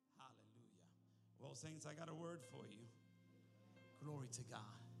Well, saints, I got a word for you. Glory to God.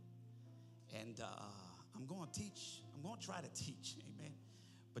 And I'm going to teach. I'm going to try to teach. Amen.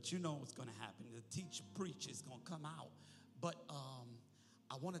 But you know what's going to happen. The teach, preach is going to come out. But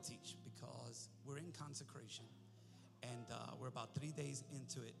I want to teach because we're in consecration. And we're about 3 days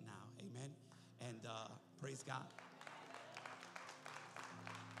into it now. Amen. And praise God.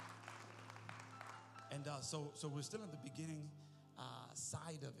 And so we're still at the beginning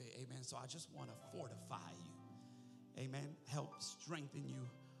side of it. Amen. So I just want to fortify you. Amen. Help strengthen you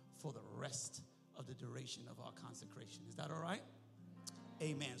for the rest of the duration of our consecration. Is that all right?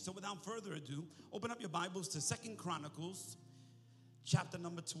 Amen. So without further ado, open up your Bibles to 2 Chronicles chapter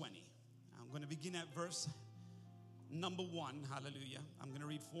number 20. I'm going to begin at verse number 1. Hallelujah. I'm going to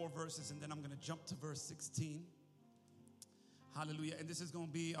read 4 verses and then I'm going to jump to verse 16. Hallelujah. And this is going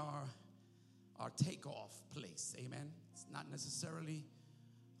to be our takeoff place. Amen. It's not necessarily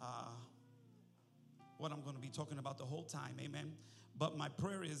what I'm going to be talking about the whole time. Amen. But my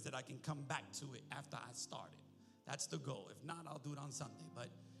prayer is that I can come back to it after I start it. That's the goal. If not, I'll do it on Sunday. But,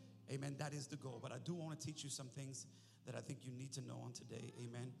 amen, that is the goal. But I do want to teach you some things that I think you need to know on today.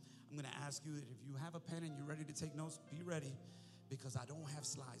 Amen. I'm going to ask you that if you have a pen and you're ready to take notes, be ready, because I don't have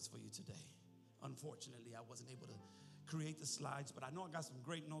slides for you today. Unfortunately, I wasn't able to create the slides, but I know I got some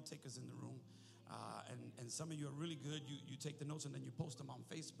great note takers in the room. And some of you are really good. You take the notes and then you post them on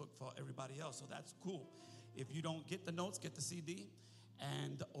Facebook for everybody else. So that's cool. If you don't get the notes, get the CD,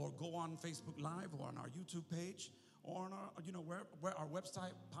 or go on Facebook Live or on our YouTube page or on our, where our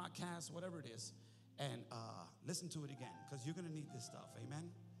website, podcast, whatever it is, and listen to it again, because you're going to need this stuff.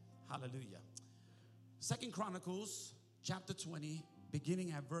 Amen. Hallelujah. 2 Chronicles chapter 20,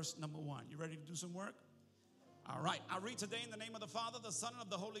 beginning at verse number 1. You ready to do some work? All right. I read today in the name of the Father, the Son, and of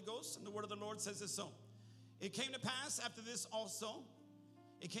the Holy Ghost. And the word of the Lord says this so. It came to pass after this also.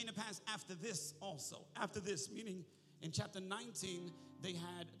 It came to pass after this also. After this, meaning in chapter 19, they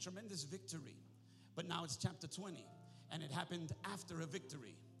had tremendous victory. But now it's chapter 20. And it happened after a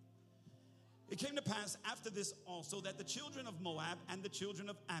victory. It came to pass after this also that the children of Moab and the children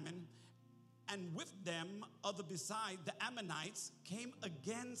of Ammon, and with them other beside the Ammonites, came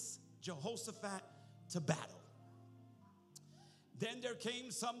against Jehoshaphat to battle. Then there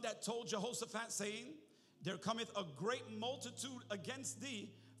came some that told Jehoshaphat, saying, there cometh a great multitude against thee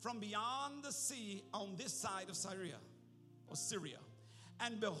from beyond the sea on this side of Syria, or Syria.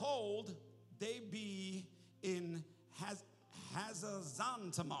 And behold, they be in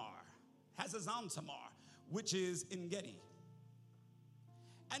Hazazon Tamar, which is in Gedi.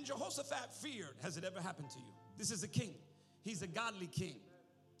 And Jehoshaphat feared. Has it ever happened to you? This is a king. He's a godly king.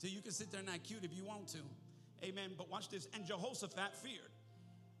 So you can sit there and act cute if you want to. Amen. But watch this. And Jehoshaphat feared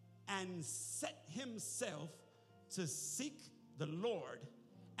and set himself to seek the Lord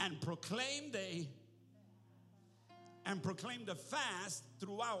and proclaimed a fast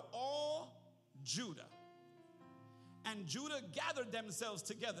throughout all Judah. And Judah gathered themselves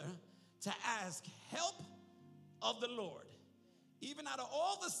together to ask help of the Lord. Even out of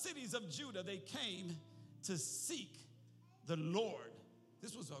all the cities of Judah, they came to seek the Lord.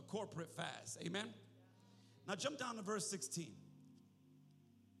 This was a corporate fast. Amen. Now jump down to verse 16.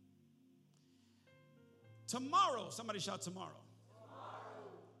 Tomorrow, somebody shout tomorrow.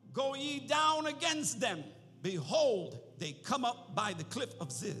 Go ye down against them. Behold, they come up by the cliff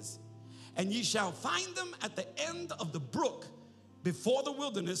of Ziz. And ye shall find them at the end of the brook before the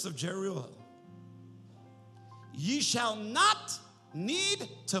wilderness of Jeruel. Ye shall not need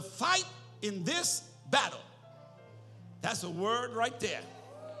to fight in this battle. That's a word right there.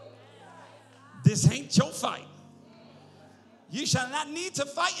 This ain't your fight. Ye shall not need to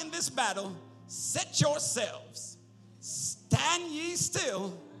fight in this battle. Set yourselves, stand ye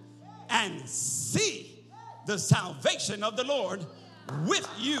still, and see the salvation of the Lord with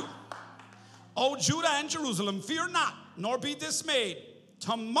you. O Judah and Jerusalem, fear not, nor be dismayed.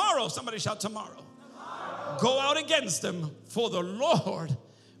 Tomorrow, somebody shout tomorrow. Go out against them, for the Lord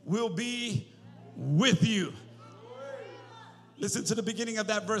will be with you. Listen to the beginning of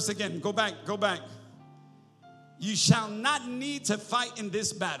that verse again. Go back. You shall not need to fight in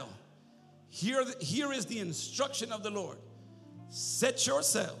this battle. Here is the instruction of the Lord. Set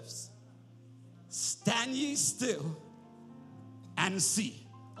yourselves, stand ye still, and see.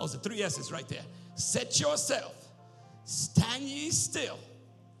 Those are 3 S's right there. Set yourself, stand ye still,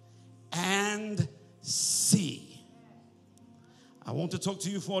 and see. I want to talk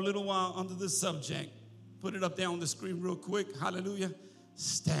to you for a little while under this subject. Put it up there on the screen real quick. Hallelujah.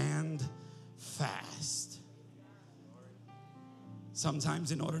 Stand fast.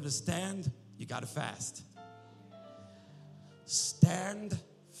 Sometimes in order to stand, you got to fast. Stand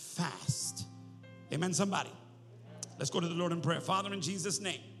fast Amen, somebody. Let's go to the Lord in prayer. Father, in Jesus'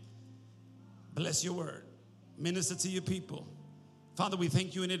 name, bless your word. Minister to your people. Father, we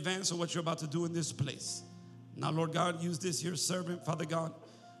thank you in advance for what you're about to do in this place. Now, Lord God, use this your servant, Father God,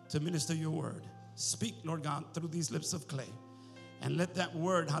 to minister your word. Speak, Lord God, through these lips of clay. And let that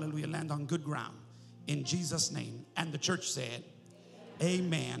word, hallelujah, land on good ground. In Jesus' name. And the church said,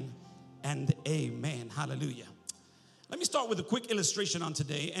 amen and amen. Hallelujah. Let me start with a quick illustration on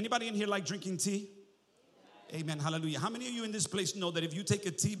today. Anybody in here like drinking tea? Amen. Hallelujah. How many of you in this place know that if you take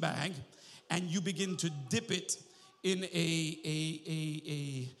a tea bag and you begin to dip it in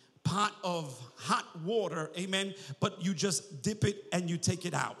a pot of hot water, amen, but you just dip it and you take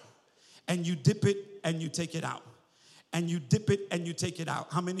it out, and you dip it and you take it out, and you dip it and you take it out?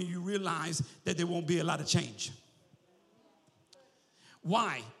 How many of you realize that there won't be a lot of change?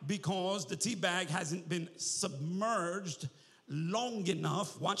 Why? Because the tea bag hasn't been submerged long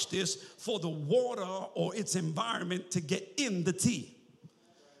enough, watch this, for the water or its environment to get in the tea.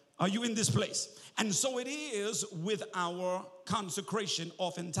 Are you in this place? And so it is with our consecration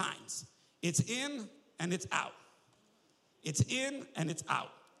oftentimes. It's in and it's out. It's in and it's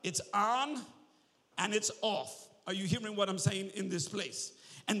out. It's on and it's off. Are you hearing what I'm saying in this place?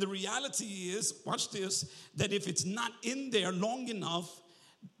 And the reality is, watch this, that if it's not in there long enough,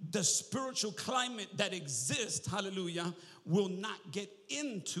 the spiritual climate that exists, hallelujah, will not get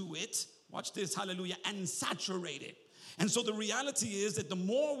into it, watch this, hallelujah, and saturate it. And so the reality is that the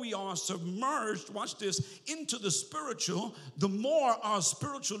more we are submerged, watch this, into the spiritual, the more our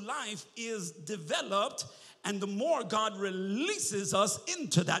spiritual life is developed, and the more God releases us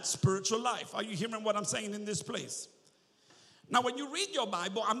into that spiritual life. Are you hearing what I'm saying in this place? Now, when you read your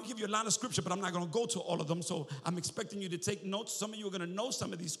Bible, I'm going to give you a lot of scripture, but I'm not going to go to all of them. So I'm expecting you to take notes. Some of you are going to know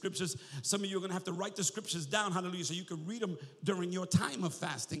some of these scriptures. Some of you are going to have to write the scriptures down, hallelujah, so you can read them during your time of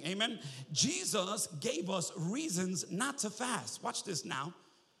fasting. Amen. Jesus gave us reasons not to fast. Watch this now.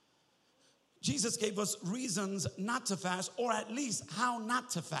 Jesus gave us reasons not to fast, or at least how not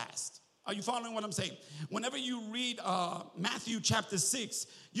to fast. Are you following what I'm saying? Whenever you read Matthew chapter 6,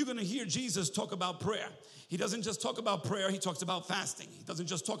 you're going to hear Jesus talk about prayer. He doesn't just talk about prayer, he talks about fasting. He doesn't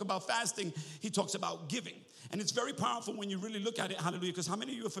just talk about fasting, he talks about giving. And it's very powerful when you really look at it, hallelujah, because how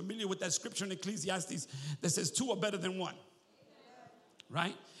many of you are familiar with that scripture in Ecclesiastes that says 2 are better than 1?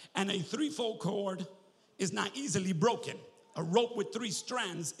 Right? And a threefold cord is not easily broken. A rope with 3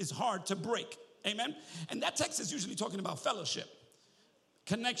 strands is hard to break. Amen? And that text is usually talking about fellowship,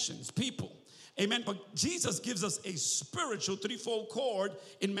 connections, people. Amen. But Jesus gives us a spiritual threefold cord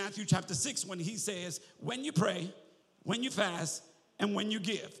in Matthew chapter 6 when he says, when you pray, when you fast, and when you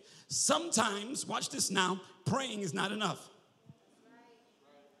give. Sometimes, watch this now, praying is not enough.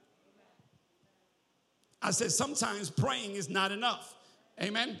 I said sometimes praying is not enough.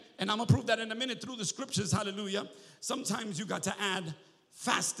 Amen. And I'm going to prove that in a minute through the scriptures. Hallelujah. Sometimes you got to add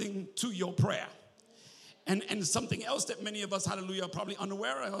fasting to your prayer. And something else that many of us, hallelujah, are probably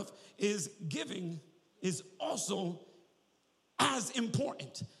unaware of is giving is also as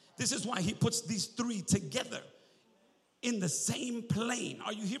important. This is why he puts these 3 together in the same plane.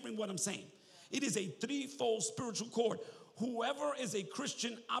 Are you hearing what I'm saying? It is a threefold spiritual cord. Whoever is a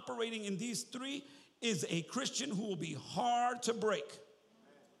Christian operating in these 3 is a Christian who will be hard to break.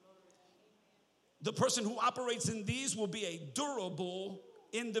 The person who operates in these will be a durable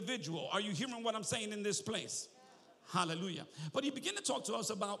individual. Are you hearing what I'm saying in this place? Hallelujah. But he began to talk to us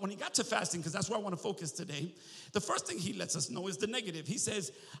about when he got to fasting, because that's where I want to focus today. The first thing he lets us know is the negative. He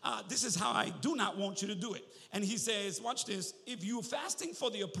says, this is how I do not want you to do it. And he says, watch this, if you're fasting for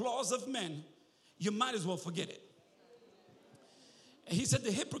the applause of men, you might as well forget it. And he said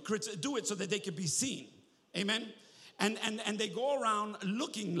the hypocrites do it so that they could be seen. Amen. And they go around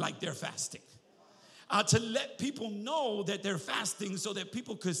looking like they're fasting. To let people know that they're fasting so that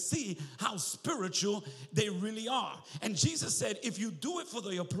people could see how spiritual they really are. And Jesus said, if you do it for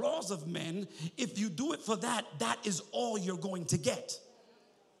the applause of men, if you do it for that, that is all you're going to get.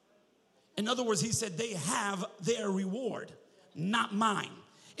 In other words, he said they have their reward, not mine.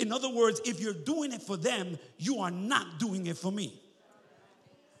 In other words, if you're doing it for them, you are not doing it for me.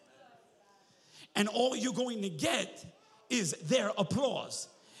 And all you're going to get is their applause.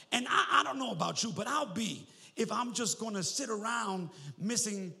 And I don't know about you, but I'll be if I'm just going to sit around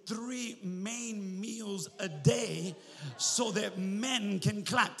missing 3 main meals a day so that men can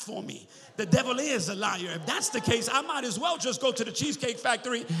clap for me. The devil is a liar. If that's the case, I might as well just go to the Cheesecake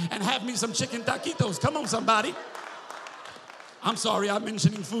Factory and have me some chicken taquitos. Come on, somebody. I'm sorry, I'm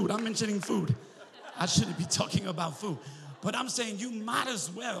mentioning food. I shouldn't be talking about food. But I'm saying you might as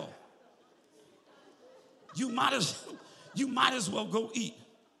well. You might as well go eat.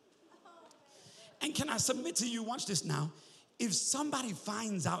 And can I submit to you, watch this now, if somebody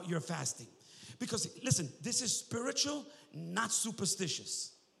finds out you're fasting, because listen, this is spiritual, not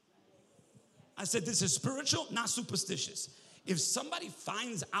superstitious. I said this is spiritual, not superstitious. If somebody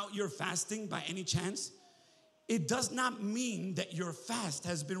finds out you're fasting by any chance, it does not mean that your fast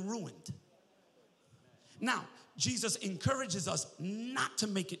has been ruined. Now, Jesus encourages us not to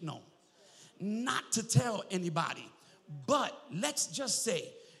make it known, not to tell anybody. But let's just say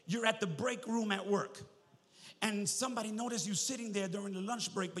you're at the break room at work and somebody noticed you sitting there during the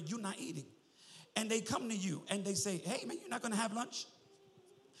lunch break, but you're not eating. And they come to you and they say, hey, man, you're not going to have lunch?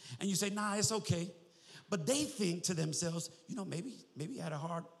 And you say, nah, it's okay. But they think to themselves, you know, maybe he had a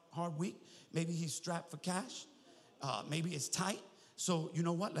hard week. Maybe he's strapped for cash. Maybe it's tight. So you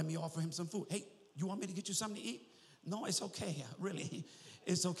know what? Let me offer him some food. Hey, you want me to get you something to eat? No, it's okay. Really,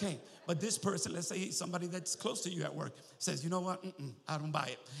 it's okay. But this person, let's say somebody that's close to you at work, says, you know what? I don't buy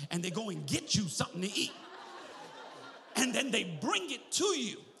it. And they go and get you something to eat. And then they bring it to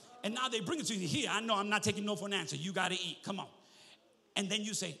you. And now they bring it to you. Here, I know I'm not taking no for an answer. You got to eat. Come on. And then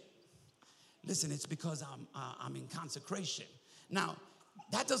you say, listen, it's because I'm in consecration. Now,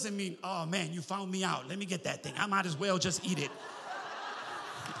 that doesn't mean, oh, man, you found me out. Let me get that thing. I might as well just eat it.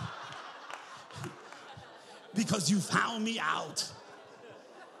 Because you found me out.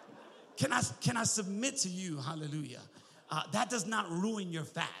 Can I submit to you, hallelujah? That does not ruin your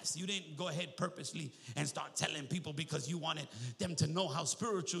fast. You didn't go ahead purposely and start telling people because you wanted them to know how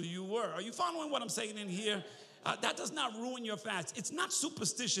spiritual you were. Are you following what I'm saying in here? That does not ruin your fast. It's not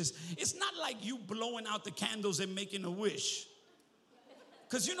superstitious. It's not like you blowing out the candles and making a wish.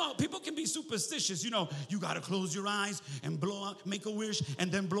 Because, you know, people can be superstitious. You know, you got to close your eyes and blow out, make a wish, and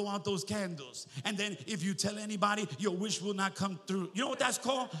then blow out those candles. And then if you tell anybody, your wish will not come through. You know what that's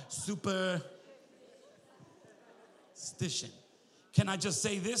called? Superstition. Can I just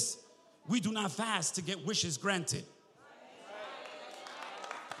say this? We do not fast to get wishes granted.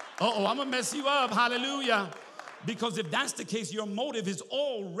 Uh-oh, I'm going to mess you up. Hallelujah. Because if that's the case, your motive is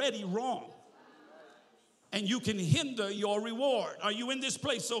already wrong. And you can hinder your reward. Are you in this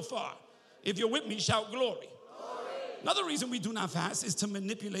place so far? If you're with me, shout glory. Glory. Another reason we do not fast is to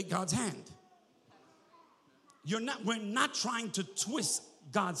manipulate God's hand. We're not trying to twist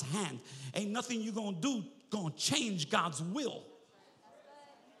God's hand. Ain't nothing you're going to do going to change God's will.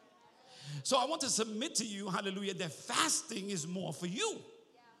 So I want to submit to you, hallelujah, that fasting is more for you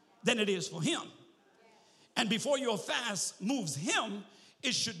than it is for him. And before your fast moves him,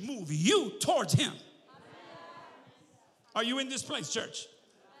 it should move you towards him. Are you in this place, church?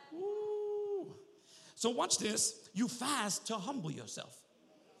 Ooh. So watch this. You fast to humble yourself.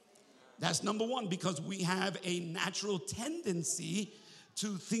 That's number one, because we have a natural tendency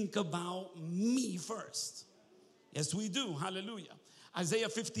to think about me first. Yes, we do. Hallelujah. Isaiah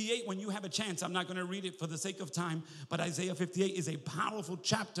 58, when you have a chance, I'm not going to read it for the sake of time, but Isaiah 58 is a powerful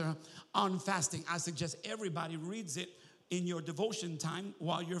chapter on fasting. I suggest everybody reads it in your devotion time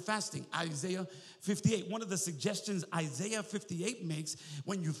while you're fasting. Isaiah 58. One of the suggestions Isaiah 58 makes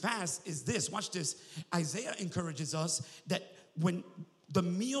when you fast is this. Watch this. Isaiah encourages us that when the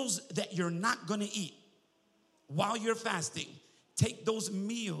meals that you're not going to eat while you're fasting, take those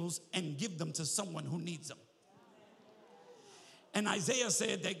meals and give them to someone who needs them. And Isaiah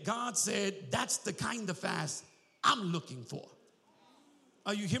said that God said, that's the kind of fast I'm looking for.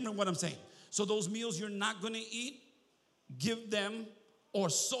 Are you hearing what I'm saying? So those meals you're not going to eat, give them or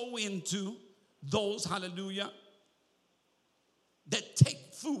sow into those, hallelujah, that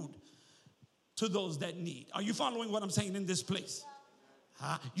take food to those that need. Are you following what I'm saying in this place?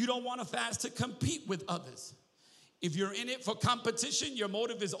 You don't want to fast to compete with others. If you're in it for competition, your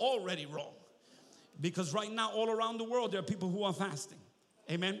motive is already wrong. Because right now, all around the world, there are people who are fasting.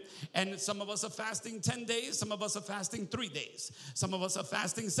 Amen. And some of us are fasting 10 days. Some of us are fasting 3 days. Some of us are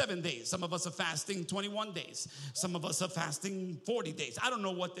fasting 7 days. Some of us are fasting 21 days. Some of us are fasting 40 days. I don't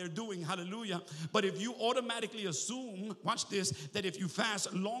know what they're doing. Hallelujah. But if you automatically assume, watch this, that if you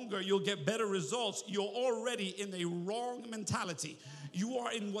fast longer, you'll get better results, you're already in a wrong mentality. You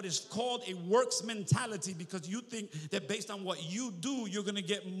are in what is called a works mentality because you think that based on what you do, you're going to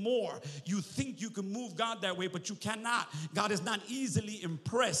get more. You think you can move God that way, but you cannot. God is not easily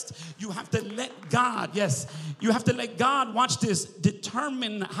impressed. You have to let God, yes, you have to let God, watch this,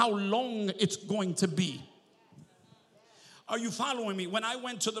 determine how long it's going to be. Are you following me? When I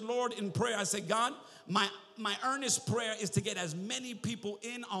went to the Lord in prayer, I said, God, my earnest prayer is to get as many people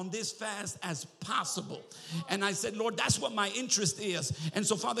in on this fast as possible. And I said, Lord, that's what my interest is. And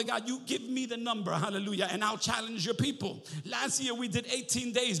so, Father God, you give me the number, hallelujah, and I'll challenge your people. Last year we did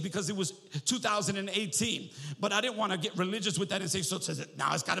 18 days because it was 2018. But I didn't want to get religious with that and say, so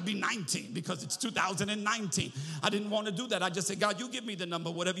now it's got to be 19 because it's 2019. I didn't want to do that. I just said, God, you give me the number.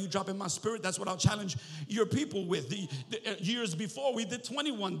 Whatever you drop in my spirit, that's what I'll challenge your people with. The years before, we did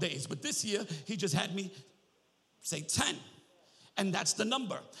 21 days. But this year, he just had me say 10. And that's the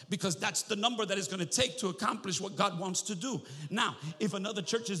number, because that's the number that is going to take to accomplish what God wants to do. Now, if another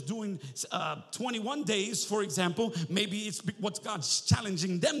church is doing 21 days, for example, maybe it's what God's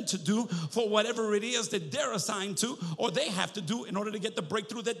challenging them to do for whatever it is that they're assigned to or they have to do in order to get the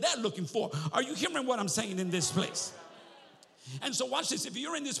breakthrough that they're looking for. Are you hearing what I'm saying in this place? And so watch this. If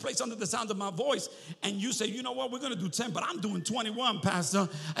you're in this place under the sound of my voice and you say, you know what, we're going to do 10, but I'm doing 21, Pastor.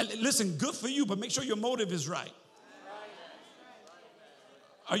 And listen, good for you, but make sure your motive is right.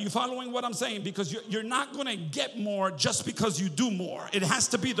 Are you following what I'm saying? Because you're not going to get more just because you do more. It has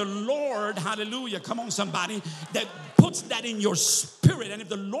to be the Lord, hallelujah, come on somebody, that puts that in your spirit. And if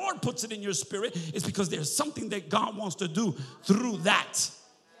the Lord puts it in your spirit, it's because there's something that God wants to do through that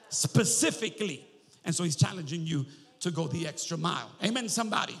specifically. And so he's challenging you to go the extra mile. Amen,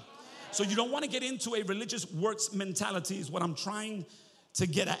 somebody. So you don't want to get into a religious works mentality is what I'm trying to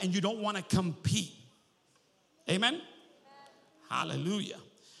get at. And you don't want to compete. Amen. Hallelujah.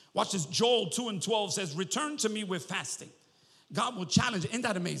 Watch this. Joel 2:12 says, return to me with fasting. God will challenge. Isn't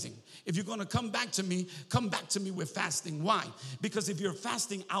that amazing? If you're going to come back to me with fasting. Why? Because if you're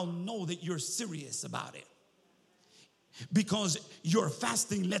fasting, I'll know that you're serious about it. Because your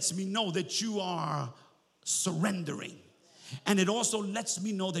fasting lets me know that you are surrendering. And it also lets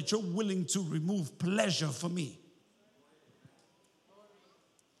me know that you're willing to remove pleasure for me.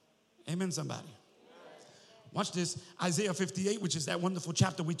 Amen, somebody. Watch this. Isaiah 58, which is that wonderful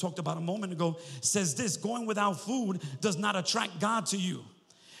chapter we talked about a moment ago, says this: going without food does not attract God to you,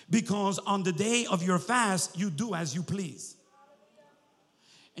 because on the day of your fast, you do as you please.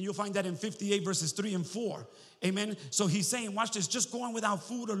 And you'll find that in 58 verses 3 and 4. Amen. So he's saying, watch this, just going without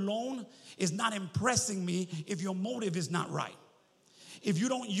food alone is not impressing me if your motive is not right. If you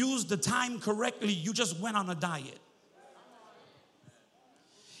don't use the time correctly, you just went on a diet.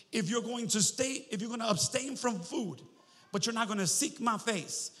 If you're going to abstain from food, but you're not going to seek my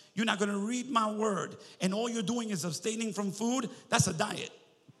face, you're not going to read my word, and all you're doing is abstaining from food, that's a diet.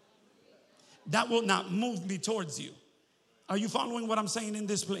 That will not move me towards you. Are you following what I'm saying in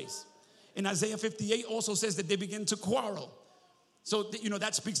this place? In Isaiah 58 also says that they begin to quarrel. So,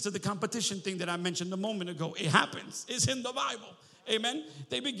 that speaks to the competition thing that I mentioned a moment ago. It happens. It's in the Bible. Amen.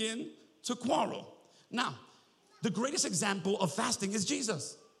 They begin to quarrel. Now, the greatest example of fasting is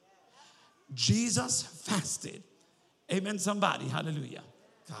Jesus. Jesus fasted. Amen, somebody. Hallelujah.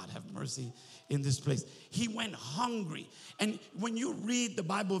 God have mercy in this place. He went hungry. And when you read the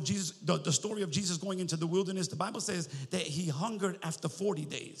Bible of Jesus, the story of Jesus going into the wilderness, the Bible says that he hungered after 40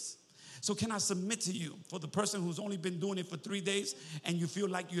 days. So can I submit to you, for the person who's only been doing it for 3 days and you feel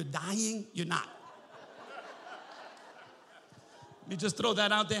like you're dying, you're not. Let me just throw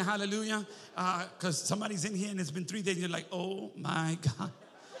that out there, hallelujah. Because somebody's in here and it's been 3 days and you're like, oh my God.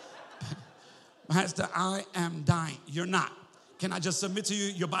 Pastor, I am dying. You're not. Can I just submit to you,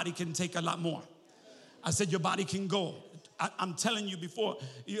 your body can take a lot more. I said your body can go. I'm telling you, before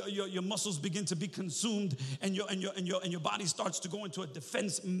your muscles begin to be consumed and your body starts to go into a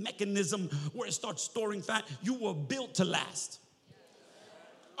defense mechanism where it starts storing fat, you were built to last.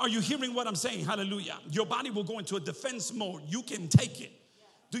 Are you hearing what I'm saying? Hallelujah. Your body will go into a defense mode. You can take it.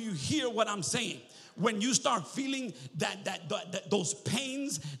 Do you hear what I'm saying? When you start feeling that those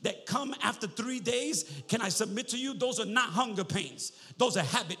pains that come after 3 days, can I submit to you? Those are not hunger pains. Those are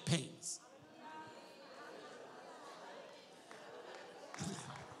habit pains.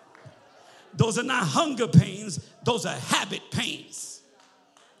 Those are not hunger pains. Those are habit pains.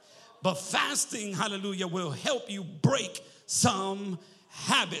 But fasting, hallelujah, will help you break some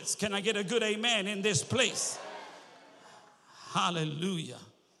habits. Can I get a good amen in this place? Hallelujah.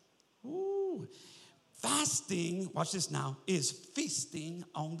 Ooh. Fasting, watch this now, is feasting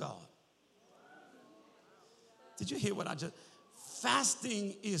on God. Did you hear what I just?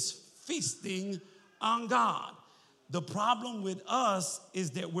 Fasting is feasting on God. The problem with us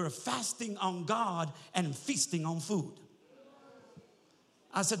is that we're fasting on God and feasting on food.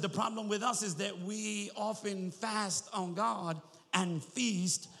 I said the problem with us is that we often fast on God and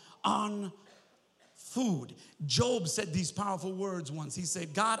feast on food. Job said these powerful words once. He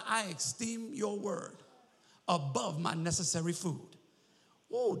said, God, I esteem your word above my necessary food.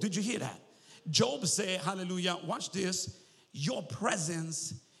 Oh, did you hear that? Job said, hallelujah, watch this, your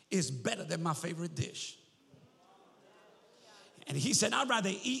presence is better than my favorite dish. And he said, I'd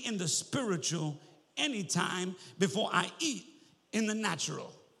rather eat in the spiritual anytime before I eat in the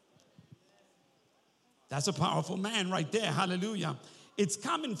natural. That's a powerful man right there. Hallelujah. It's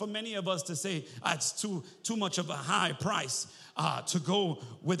common for many of us to say, it's too much of a high price to go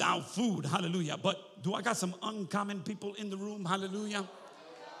without food. Hallelujah. But do I got some uncommon people in the room? Hallelujah.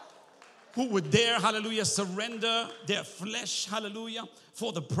 Who would dare, hallelujah, surrender their flesh, hallelujah,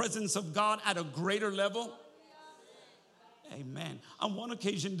 for the presence of God at a greater level? Amen. On one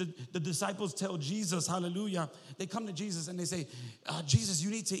occasion, the disciples tell Jesus, hallelujah, they come to Jesus and they say, Jesus, you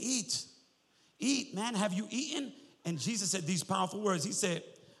need to eat. Eat, man, have you eaten? And Jesus said these powerful words. He said,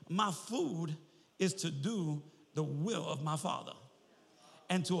 my food is to do the will of my Father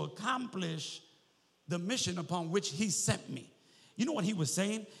and to accomplish the mission upon which he sent me. You know what he was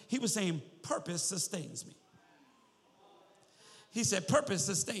saying? He was saying, purpose sustains me. He said, purpose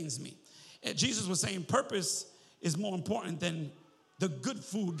sustains me. And Jesus was saying, purpose is more important than the good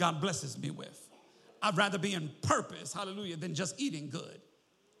food God blesses me with. I'd rather be in purpose, hallelujah, than just eating good.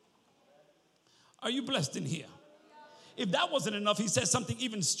 Are you blessed in here? If that wasn't enough, he says something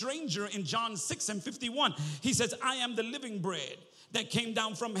even stranger in John 6:51. He says, I am the living bread that came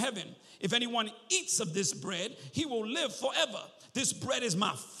down from heaven. If anyone eats of this bread, he will live forever. This bread is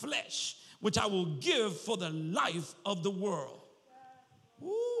my flesh, which I will give for the life of the world.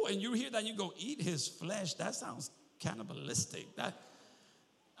 Ooh, and you hear that, you go, eat his flesh. That sounds cannibalistic. I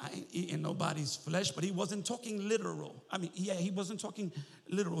ain't eating nobody's flesh, but he wasn't talking literal. I mean, yeah, he wasn't talking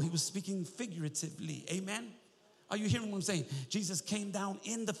literal. He was speaking figuratively. Amen? Are you hearing what I'm saying? Jesus came down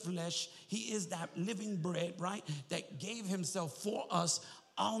in the flesh. He is that living bread, right, that gave himself for us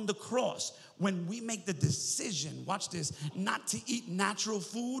on the cross. When we make the decision, watch this, not to eat natural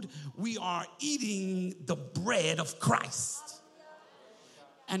food, we are eating the bread of Christ.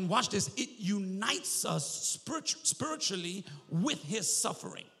 And watch this, it unites us spiritually with his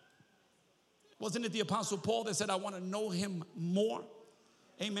suffering. Wasn't it the Apostle Paul that said, I want to know him more?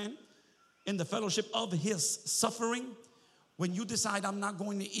 Amen. In the fellowship of his suffering. When you decide I'm not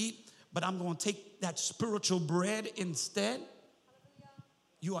going to eat, but I'm going to take that spiritual bread instead,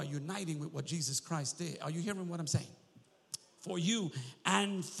 you are uniting with what Jesus Christ did. Are you hearing what I'm saying? For you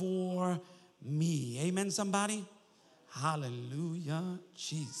and for me. Amen, somebody? Hallelujah,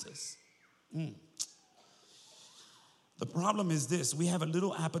 Jesus. The problem is this. We have a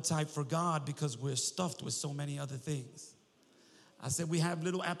little appetite for God because we're stuffed with so many other things. I said we have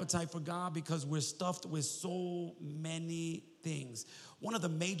little appetite for God because we're stuffed with so many things. One of the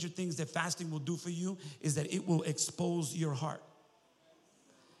major things that fasting will do for you is that it will expose your heart.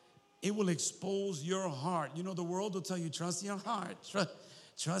 It will expose your heart. You know, the world will tell you, trust your heart.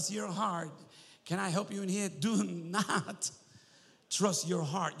 Trust your heart. Can I help you in here? Do not trust your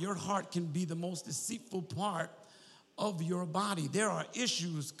heart. Your heart can be the most deceitful part of your body. There are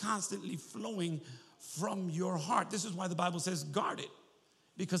issues constantly flowing from your heart. This is why the Bible says guard it,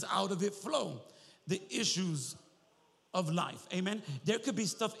 because out of it flow the issues of life. Amen. There could be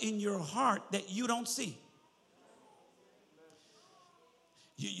stuff in your heart that you don't see.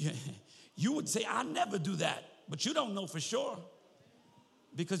 You would say, I never do that, but you don't know for sure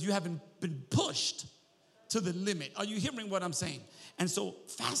because you haven't been pushed to the limit. Are you hearing what I'm saying? And so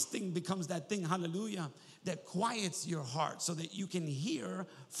fasting becomes that thing, hallelujah, that quiets your heart so that you can hear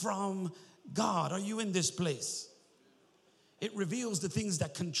from God. Are you in this place? It reveals the things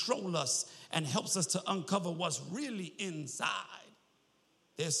that control us and helps us to uncover what's really inside.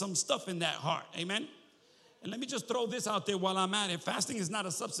 There's some stuff in that heart. Amen? And let me just throw this out there while I'm at it. Fasting is not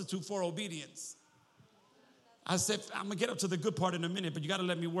a substitute for obedience. I said, I'm going to get up to the good part in a minute, but you got to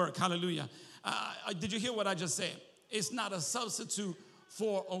let me work. Hallelujah. Did you hear what I just said? It's not a substitute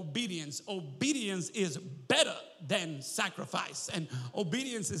for obedience. Obedience is better than sacrifice. And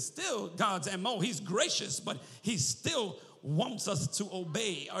obedience is still God's MO. He's gracious, but he still wants us to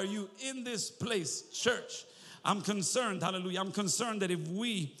obey. Are you in this place, church? I'm concerned, hallelujah. I'm concerned that if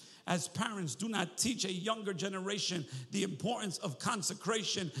we as parents do not teach a younger generation the importance of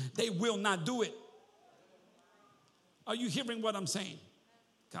consecration, they will not do it. Are you hearing what I'm saying?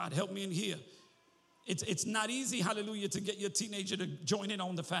 God, help me in here. It's not easy, hallelujah, to get your teenager to join in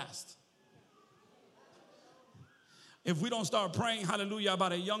on the fast. If we don't start praying, hallelujah,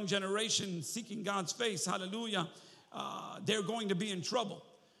 about a young generation seeking God's face, hallelujah, they're going to be in trouble.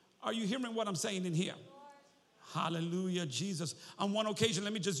 Are you hearing what I'm saying in here? Hallelujah, Jesus. On one occasion,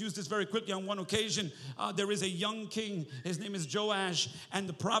 let me just use this very quickly. On one occasion, there is a young king. His name is Joash. And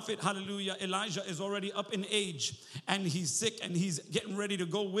the prophet, hallelujah, Elijah is already up in age. And he's sick and he's getting ready to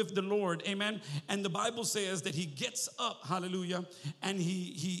go with the Lord. Amen. And the Bible says that he gets up, hallelujah, and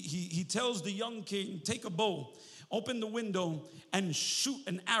he tells the young king, take a bow, open the window, and shoot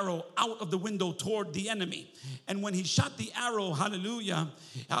an arrow out of the window toward the enemy. And when he shot the arrow, hallelujah,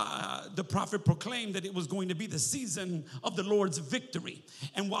 the prophet proclaimed that it was going to be the season of the Lord's victory.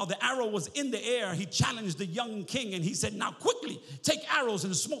 And while the arrow was in the air, he challenged the young king and he said, now quickly take arrows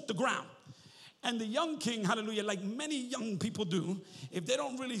and smoke the ground. And the young king, hallelujah, like many young people do, if they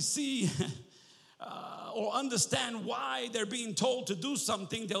don't really see or understand why they're being told to do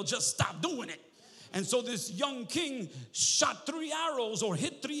something, they'll just stop doing it. And so this young king shot 3 arrows or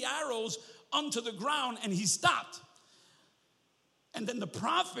hit 3 arrows onto the ground and he stopped. And then the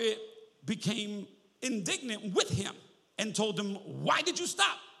prophet became indignant with him and told him, why did you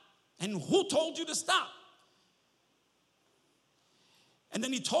stop? And who told you to stop? And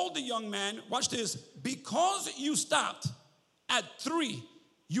then he told the young man, watch this, because you stopped at 3,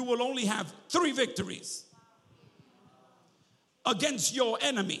 you will only have 3 victories against your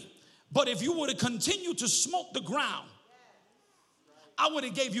enemy. But if you would have continued to smoke the ground, I would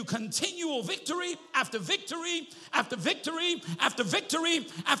have gave you continual victory after victory after victory after victory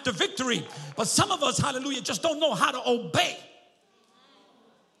after victory. But some of us, hallelujah, just don't know how to obey.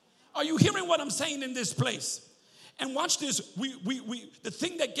 Are you hearing what I'm saying in this place? And watch this, the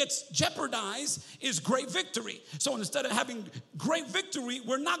thing that gets jeopardized is great victory. So instead of having great victory,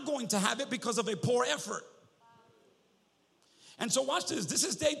 we're not going to have it because of a poor effort. And so watch this. This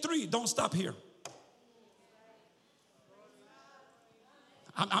is day 3. Don't stop here.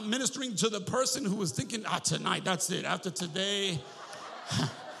 I'm ministering to the person who was thinking, tonight, that's it. After today,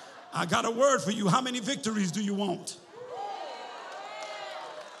 I got a word for you. How many victories do you want?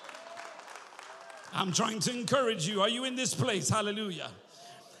 I'm trying to encourage you. Are you in this place? Hallelujah.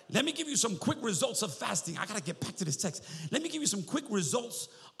 Let me give you some quick results of fasting. I got to get back to this text. Let me give you some quick results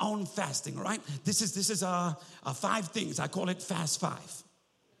on fasting, all right? This is 5 things. I call it Fast 5.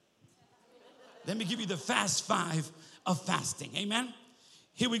 Let me give you the Fast 5 of fasting. Amen?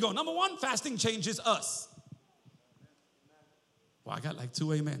 Here we go. Number 1, fasting changes us. Well, I got like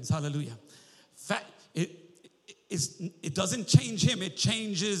 2 amens. Hallelujah. It doesn't change him. It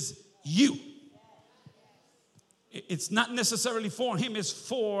changes you. It's not necessarily for him, it's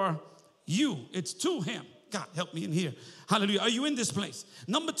for you. It's to him. God, help me in here. Hallelujah. Are you in this place?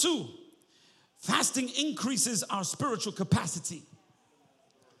 Number 2, fasting increases our spiritual capacity.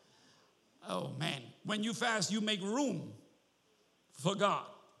 Oh, man. When you fast, you make room for God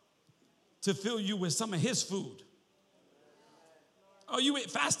to fill you with some of his food.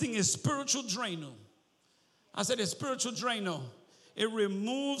 Fasting is spiritual drano. I said it's spiritual drano. It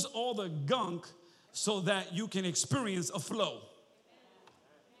removes all the gunk so that you can experience a flow.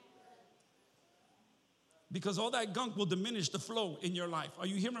 Because all that gunk will diminish the flow in your life. Are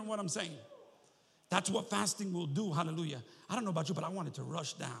you hearing what I'm saying? That's what fasting will do. Hallelujah. I don't know about you, but I wanted to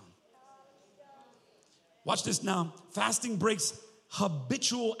rush down. Watch this now. Fasting breaks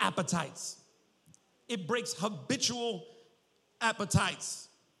habitual appetites. It breaks habitual appetites.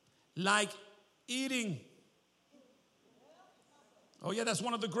 Like eating. Oh yeah, that's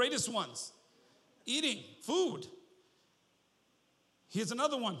one of the greatest ones. Eating, food. Here's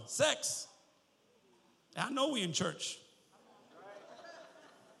another one, sex. I know we in church.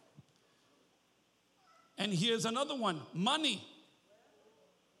 And here's another one, money.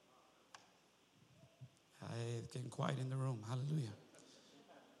 It's getting quiet in the room. Hallelujah.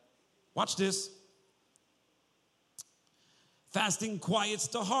 Watch this. Fasting quiets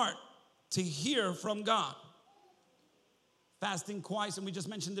the heart to hear from God. Fasting quiets, and we just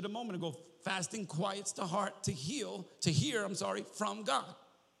mentioned it a moment ago. Fasting quiets the heart to hear from God.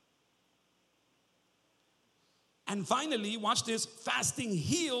 And finally, watch this, fasting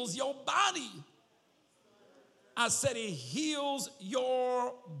heals your body. I said it heals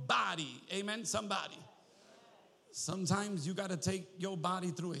your body. Amen, somebody. Sometimes you got to take your body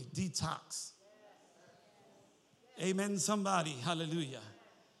through a detox. Amen, somebody. Hallelujah.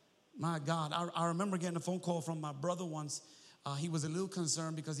 My God, I remember getting a phone call from my brother once. He was a little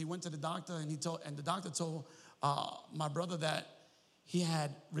concerned because he went to the doctor and the doctor told my brother that he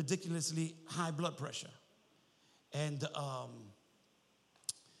had ridiculously high blood pressure. And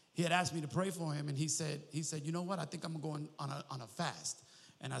he had asked me to pray for him, and he said, you know what? I think I'm going on a fast.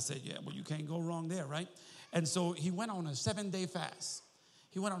 And I said, yeah, well, you can't go wrong there, right? And so he went on a 7-day fast.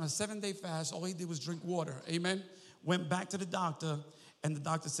 He went on a 7-day fast. All he did was drink water. Amen. Went back to the doctor, and the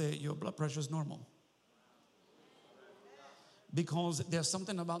doctor said, your blood pressure is normal. Because there's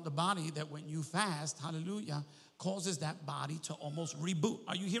something about the body that when you fast, hallelujah, causes that body to almost reboot.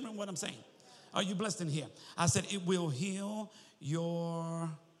 Are you hearing what I'm saying? Are you blessed in here? I said it will heal your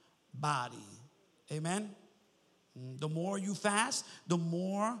body. Amen? The more you fast, the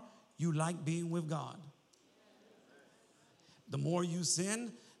more you like being with God. The more you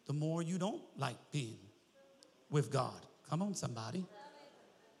sin, the more you don't like being with God. Come on, somebody.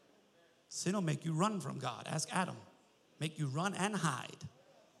 Sin will make you run from God. Ask Adam. Make you run and hide.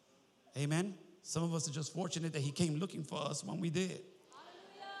 Amen. Some of us are just fortunate that he came looking for us when we did.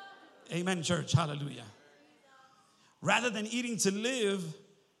 Hallelujah. Amen, church. Hallelujah. Rather than eating to live,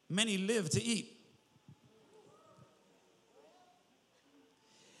 many live to eat.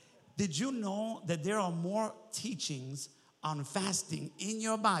 Did you know that there are more teachings on fasting in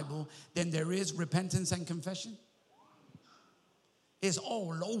your Bible than there is repentance and confession? It's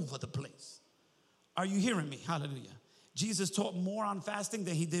all over the place. Are you hearing me? Hallelujah. Jesus taught more on fasting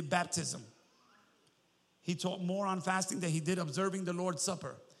than he did baptism. He taught more on fasting than he did observing the Lord's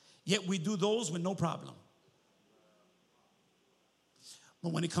Supper. Yet we do those with no problem.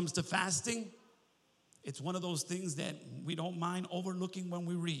 But when it comes to fasting, it's one of those things that we don't mind overlooking when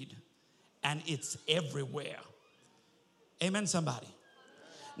we read. And it's everywhere. Amen, somebody.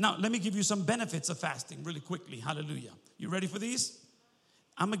 Now, let me give you some benefits of fasting really quickly. Hallelujah. You ready for these?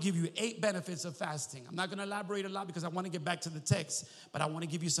 I'm going to give you 8 benefits of fasting. I'm not going to elaborate a lot because I want to get back to the text, but I want to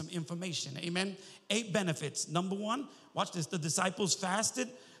give you some information. Amen. 8 benefits. Number 1, watch this. The disciples fasted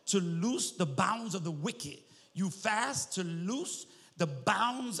to loose the bounds of the wicked. You fast to loose the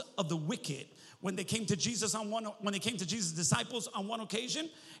bounds of the wicked. When they came to Jesus when they came to Jesus' disciples on one occasion,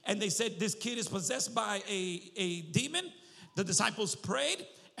 and they said, this kid is possessed by a demon, the disciples prayed,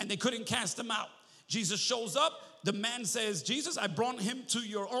 and they couldn't cast him out. Jesus shows up. The man says, Jesus, I brought him to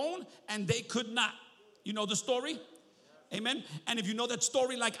your own, and they could not. You know the story? Amen. And if you know that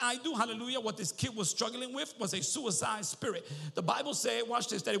story like I do, hallelujah, what this kid was struggling with was a suicide spirit. The Bible said, watch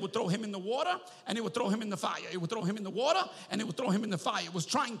this, that it would throw him in the water and it would throw him in the fire. It would throw him in the water and it would throw him in the fire. It was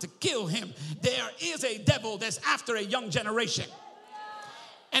trying to kill him. There is a devil that's after a young generation.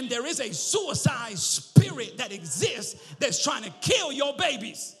 And there is a suicide spirit that exists that's trying to kill your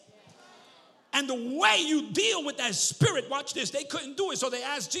babies. And the way you deal with that spirit, watch this, they couldn't do it. So they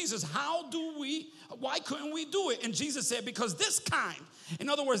asked Jesus, why couldn't we do it? And Jesus said, because this kind, in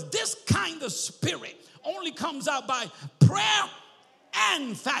other words, this kind of spirit only comes out by prayer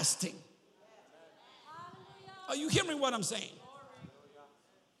and fasting. Are you hearing what I'm saying?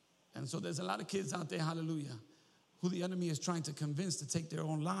 And so there's a lot of kids out there, hallelujah, who the enemy is trying to convince to take their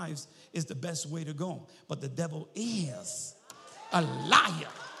own lives is the best way to go. But the devil is a liar.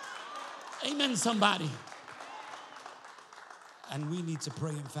 Amen, somebody. And we need to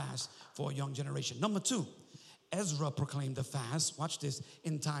pray and fast for a young generation. Number 2, Ezra proclaimed the fast, watch this,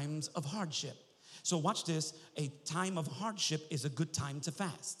 in times of hardship. So watch this, a time of hardship is a good time to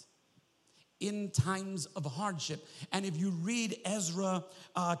fast. In times of hardship. And if you read Ezra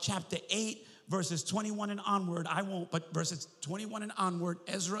chapter 8, verses 21 and onward, I won't, but verses 21 and onward,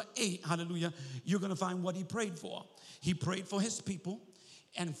 Ezra 8, hallelujah, you're going to find what he prayed for. He prayed for his people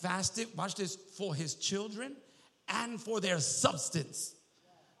and fasted, watch this, for his children and for their substance.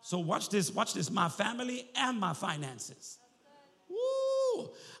 So watch this, my family and my finances. Woo!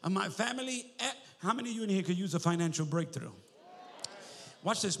 And my family, how many of you in here could use a financial breakthrough?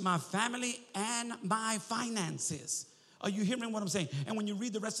 Watch this, my family and my finances. Are you hearing what I'm saying? And when you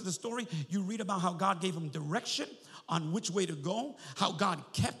read the rest of the story, you read about how God gave him direction on which way to go, how God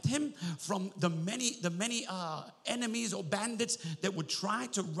kept him from the many enemies or bandits that would try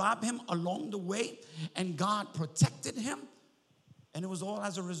to rob him along the way, and God protected him, and it was all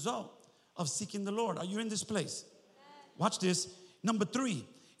as a result of seeking the Lord. Are you in this place? Watch this. Number 3,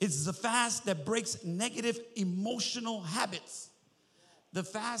 it's the fast that breaks negative emotional habits. The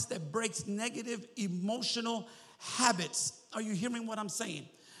fast that breaks negative emotional habits. Are you hearing what I'm saying?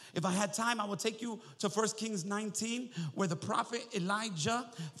 If I had time, I would take you to 1 Kings 19, where the prophet Elijah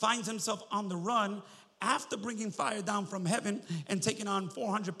finds himself on the run after bringing fire down from heaven and taking on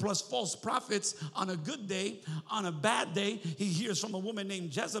 400 plus false prophets on a good day. On a bad day, he hears from a woman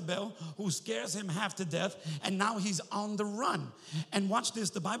named Jezebel who scares him half to death, and now he's on the run. And watch this,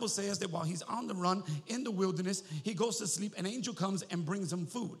 the Bible says that while he's on the run in the wilderness, he goes to sleep, an angel comes and brings him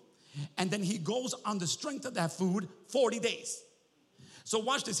food. And then he goes on the strength of that food 40 days. So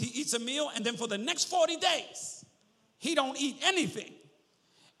watch this, he eats a meal, and then for the next 40 days, he don't eat anything.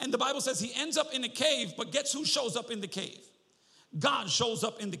 And the Bible says he ends up in a cave, but guess who shows up in the cave? God shows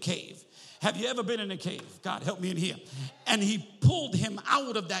up in the cave. Have you ever been in a cave? God, help me in here. And he pulled him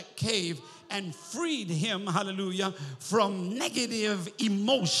out of that cave and freed him, hallelujah, from negative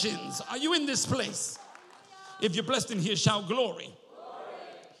emotions. Are you in this place? If you're blessed in here, shout glory.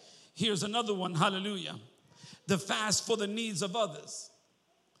 Here's another one, hallelujah. The fast for the needs of others.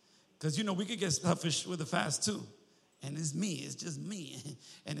 Because, you know, we could get selfish with the fast too. And it's me, it's just me,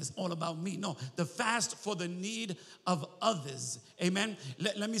 and it's all about me. No, the fast for the need of others. Amen.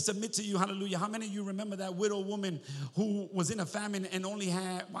 Let me submit to you, hallelujah. How many of you remember that widow woman who was in a famine and only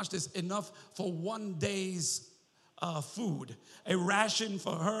had, watch this, enough for one day's food, a ration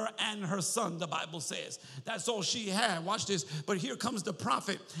for her and her son, the Bible says. That's all she had. Watch this. But here comes the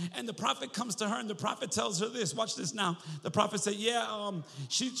prophet, and the prophet comes to her, and the prophet tells her this. Watch this now. The prophet said,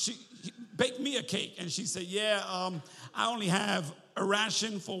 she baked me a cake. And she said, I only have a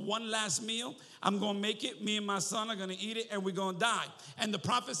ration for one last meal. I'm going to make it. Me and my son are going to eat it, and we're going to die. And the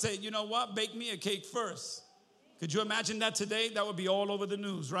prophet said, you know what? Bake me a cake first. Could you imagine that today? That would be all over the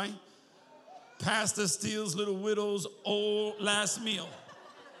news, right? Pastor steals little widow's old last meal.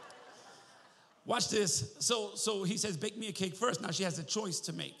 Watch this. So he says, bake me a cake first. Now she has a choice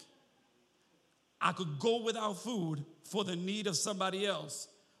to make. I could go without food for the need of somebody else,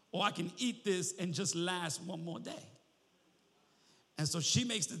 or I can eat this and just last one more day. And so she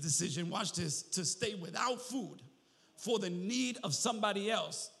makes the decision, watch this, to stay without food for the need of somebody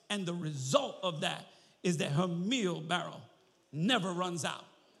else. And the result of that is that her meal barrel never runs out.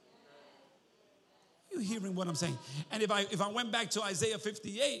 You hearing what I'm saying? And if I went back to Isaiah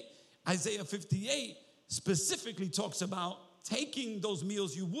 58 specifically talks about taking those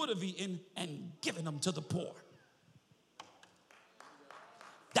meals you would have eaten and giving them to the poor.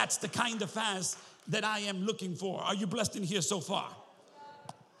 That's the kind of fast that I am looking for. Are you blessed in here so far?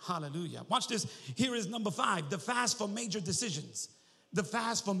 Hallelujah. Watch this. Here is number 5, the fast for major decisions. The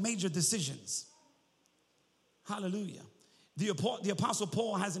fast for major decisions. Hallelujah. The Apostle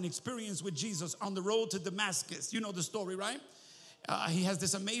Paul has an experience with Jesus on the road to Damascus. You know the story, right? He has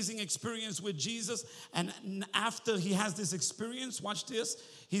this amazing experience with Jesus. And after he has this experience, watch this.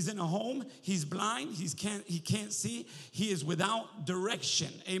 He's in a home. He's blind. He can't see. He is without direction.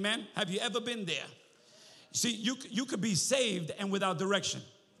 Amen. Have you ever been there? See, you could be saved and without direction.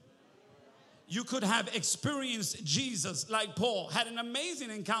 You could have experienced Jesus like Paul, had an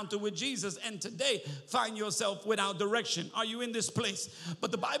amazing encounter with Jesus, and today find yourself without direction. Are you in this place?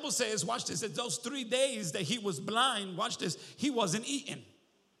 But the Bible says, watch this, that those 3 days that he was blind, watch this, he wasn't eating.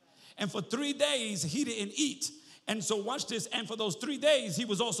 And for 3 days, he didn't eat. And so watch this, and for those 3 days, he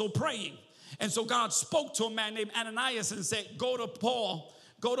was also praying. And so God spoke to a man named Ananias and said, go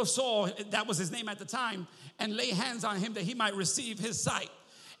to Saul, that was his name at the time, and lay hands on him that he might receive his sight.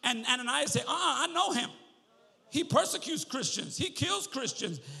 And Ananias said, I know him. He persecutes Christians. He kills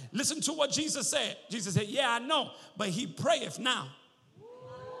Christians. Listen to what Jesus said. Jesus said, yeah, I know, but he prayeth now.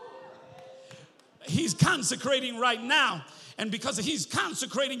 He's consecrating right now. And because he's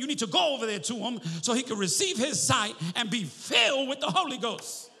consecrating, you need to go over there to him so he can receive his sight and be filled with the Holy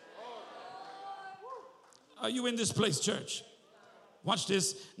Ghost. Are you in this place, church? Watch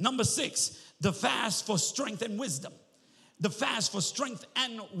this. Number 6, the fast for strength and wisdom. The fast for strength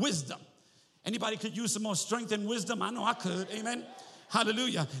and wisdom. Anybody could use some more strength and wisdom? I know I could. Amen.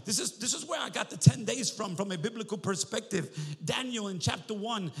 Hallelujah. This is where I got the 10 days from a biblical perspective. Daniel in chapter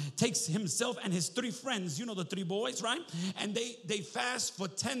 1 takes himself and his 3 friends, you know the 3 boys, right? And they fast for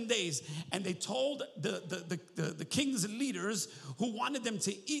 10 days. And they told the king's leaders who wanted them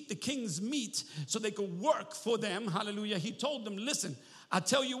to eat the king's meat so they could work for them. Hallelujah. He told them, listen, I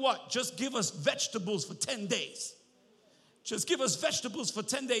tell you what, just give us vegetables for 10 days. Just give us vegetables for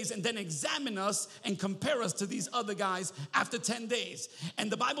 10 days and then examine us and compare us to these other guys after 10 days.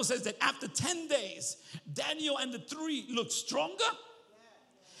 And the Bible says that after 10 days, Daniel and the 3 looked stronger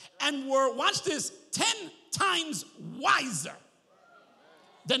and were, watch this, 10 times wiser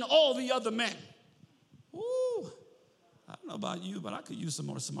than all the other men. Ooh, I don't know about you, but I could use some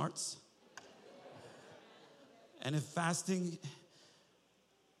more smarts. And if fasting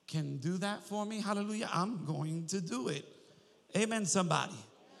can do that for me, hallelujah, I'm going to do it. Amen, somebody.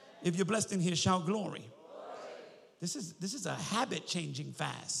 If you're blessed in here, shout glory. This is a habit-changing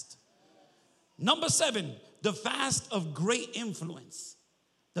fast. Number 7, the fast of great influence.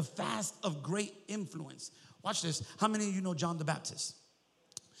 The fast of great influence. Watch this. How many of you know John the Baptist?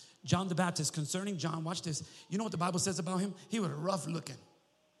 John the Baptist, concerning John, watch this. You know what the Bible says about him? He was rough looking.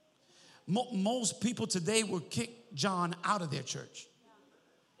 Most people today will kick John out of their church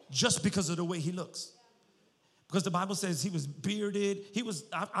just because of the way he looks. Because the Bible says he was bearded.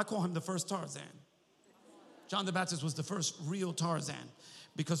 I call him the first Tarzan. John the Baptist was the first real Tarzan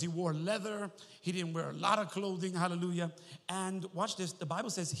because he wore leather. He didn't wear a lot of clothing, hallelujah. And watch this, the Bible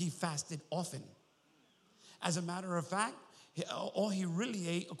says he fasted often. As a matter of fact, all he really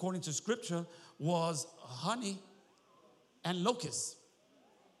ate, according to scripture, was honey and locusts.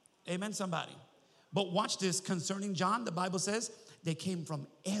 Amen, somebody. But watch this, concerning John, the Bible says they came from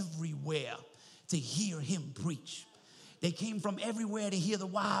everywhere to hear him preach. They came from everywhere to hear the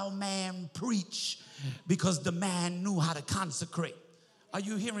wild man preach because the man knew how to consecrate. Are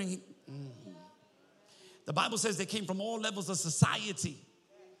you hearing? Mm-hmm. The Bible says they came from all levels of society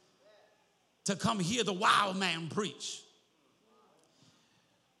to come hear the wild man preach.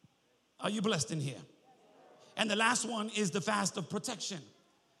 Are you blessed in here? And the last one is the fast of protection.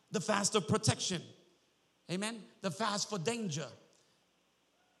 The fast of protection. Amen? The fast for danger.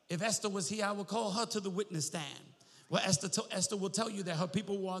 If Esther was here, I would call her to the witness stand. Well, Esther will tell you that her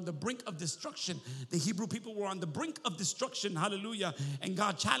people were on the brink of destruction. The Hebrew people were on the brink of destruction, hallelujah. And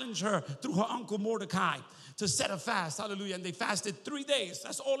God challenged her through her uncle Mordecai to set a fast, hallelujah. And they fasted 3 days.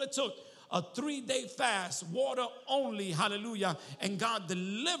 That's all it took. A 3-day fast, water only, hallelujah. And God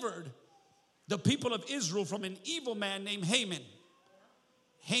delivered the people of Israel from an evil man named Haman.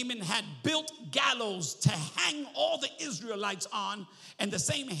 Haman had built gallows to hang all the Israelites on, and the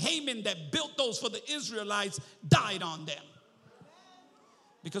same Haman that built those for the Israelites died on them.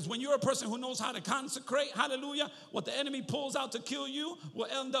 Because when you're a person who knows how to consecrate, hallelujah, what the enemy pulls out to kill you will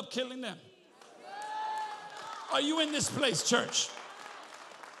end up killing them. Are you in this place, church?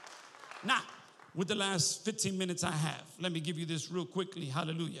 Now, with the last 15 minutes I have, let me give you this real quickly,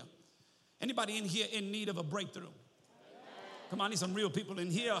 hallelujah. Anybody in here in need of a breakthrough? Come on, I need some real people in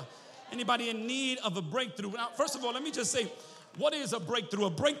here. Anybody in need of a breakthrough? Now, first of all, let me just say, what is a breakthrough? A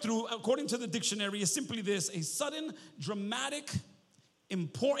breakthrough, according to the dictionary, is simply this: a sudden, dramatic,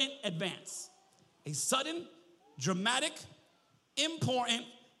 important advance. A sudden, dramatic, important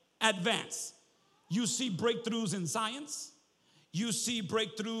advance. You see breakthroughs in science. You see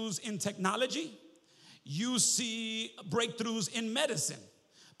breakthroughs in technology. You see breakthroughs in medicine.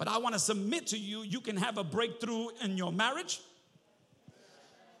 But I want to submit to you, you can have a breakthrough in your marriage.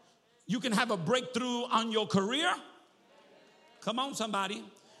 You can have a breakthrough on your career. Come on, somebody.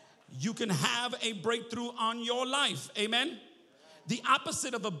 You can have a breakthrough on your life. Amen. The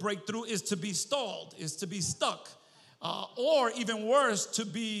opposite of a breakthrough is to be stalled, is to be stuck, or even worse,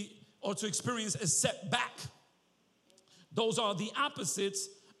 to experience a setback. Those are the opposites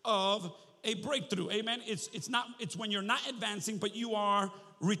of a breakthrough. Amen. It's when you're not advancing, but you are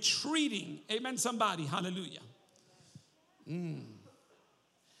retreating. Amen, somebody. Hallelujah.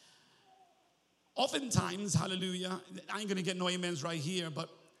 Oftentimes, hallelujah, I ain't going to get no amens right here, but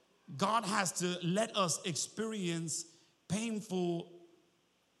God has to let us experience painful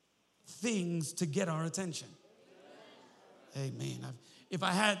things to get our attention. Amen. If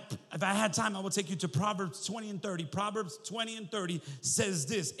I had time, I would take you to Proverbs 20 and 30. Proverbs 20 and 30 says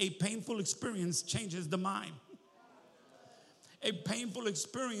this: a painful experience changes the mind. A painful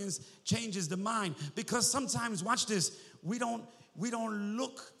experience changes the mind. Because sometimes, watch this, we don't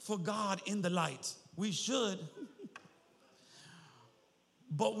look for God in the light. We should.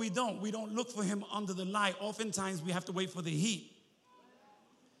 But we don't. We don't look for him under the light. Oftentimes, we have to wait for the heat.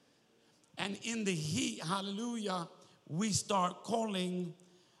 And in the heat, hallelujah, we start calling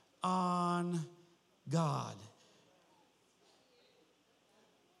on God.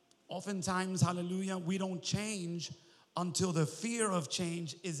 Oftentimes, hallelujah, we don't change until the fear of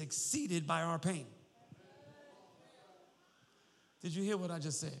change is exceeded by our pain. Did you hear what I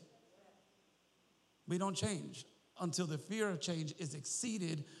just said? We don't change until the fear of change is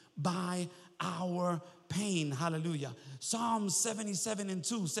exceeded by our pain. Hallelujah. Psalm 77 and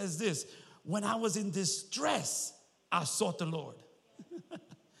 2 says this: when I was in distress, I sought the Lord.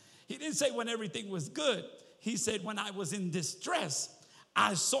 He didn't say when everything was good. He said when I was in distress,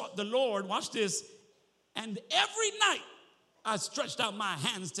 I sought the Lord. Watch this. And every night I stretched out my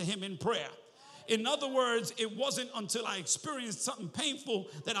hands to him in prayer. In other words, it wasn't until I experienced something painful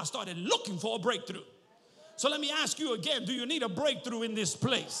that I started looking for a breakthrough. So let me ask you again, do you need a breakthrough in this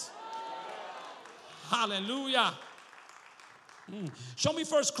place? Hallelujah. Show me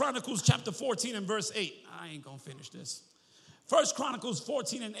 1 Chronicles chapter 14 and verse 8. I ain't going to finish this. 1 Chronicles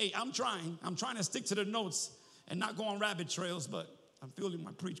 14 and 8. I'm trying to stick to the notes and not go on rabbit trails, but I'm feeling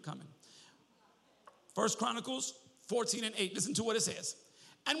my preach coming. 1 Chronicles 14 and 8. Listen to what it says.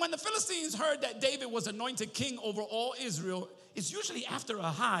 And when the Philistines heard that David was anointed king over all Israel, it's usually after a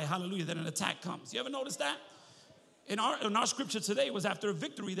high, hallelujah, that an attack comes. You ever notice that? In our scripture today, it was after a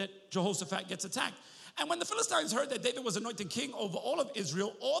victory that Jehoshaphat gets attacked. And when the Philistines heard that David was anointed king over all of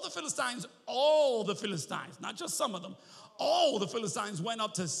Israel, all the Philistines, not just some of them, all the Philistines went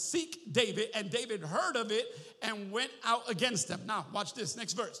up to seek David, and David heard of it and went out against them. Now, watch this,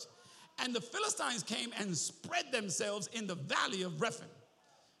 next verse. And the Philistines came and spread themselves in the valley of Rephaim.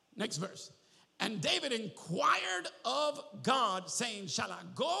 Next verse. And David inquired of God, saying, shall I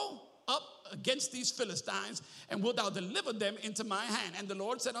go up against these Philistines, and wilt thou deliver them into my hand? And the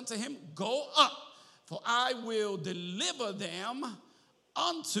Lord said unto him, go up, for I will deliver them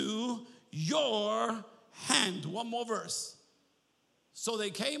unto your hand. One more verse. So they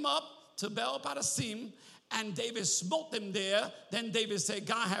came up to Baal-Perazim, and David smote them there. Then David said,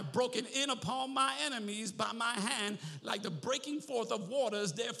 God hath broken in upon my enemies by my hand, like the breaking forth of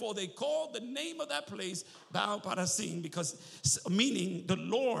waters. Therefore they called the name of that place Baal-Perazim, because meaning the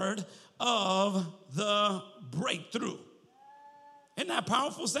Lord of the breakthrough. Isn't that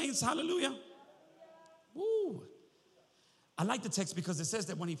powerful, saints? Hallelujah. Woo. I like the text because it says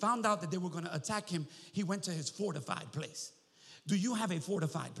that when he found out that they were going to attack him, he went to his fortified place. Do you have a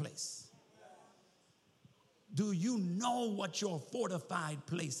fortified place? Do you know what your fortified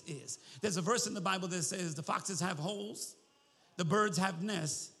place is? There's a verse in the Bible that says the foxes have holes, the birds have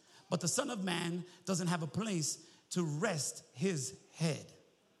nests, but the Son of Man doesn't have a place to rest his head.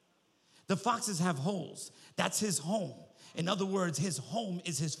 The foxes have holes. That's his home. In other words, his home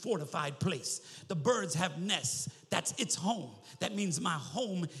is his fortified place. The birds have nests. That's its home. That means my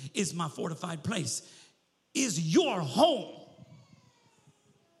home is my fortified place. Is your home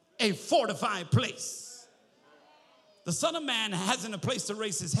a fortified place? The Son of Man hasn't a place to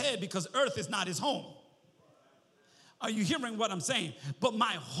raise his head because earth is not his home. Are you hearing what I'm saying? But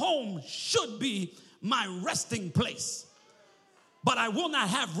my home should be my resting place. But I will not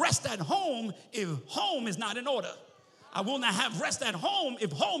have rest at home if home is not in order. I will not have rest at home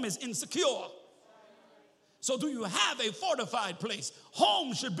if home is insecure. So do you have a fortified place?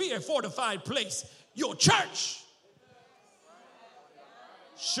 Home should be a fortified place. Your church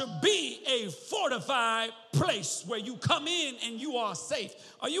should be a fortified place where you come in and you are safe.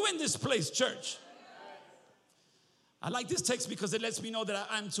 Are you in this place, church? I like this text because it lets me know that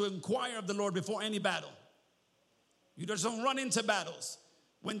I'm to inquire of the Lord before any battle. You just don't run into battles.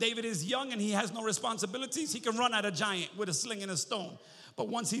 When David is young and he has no responsibilities, he can run at a giant with a sling and a stone. But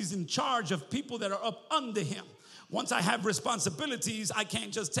once he's in charge of people that are up under him, once I have responsibilities, I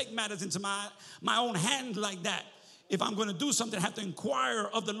can't just take matters into my own hand like that. If I'm going to do something, I have to inquire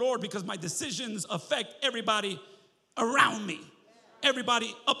of the Lord because my decisions affect everybody around me,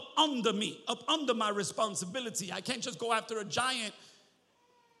 everybody up under me, up under my responsibility. I can't just go after a giant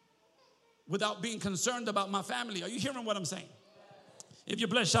without being concerned about my family. Are you hearing what I'm saying? If you're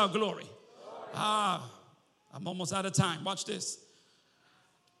blessed, shout glory. I'm almost out of time. Watch this.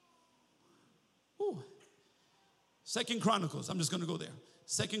 Ooh. 2 Chronicles. I'm just going to go there.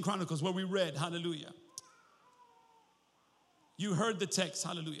 2 Chronicles, where we read, hallelujah. You heard the text,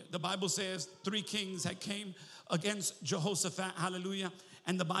 hallelujah. The Bible says 3 kings had came against Jehoshaphat, hallelujah.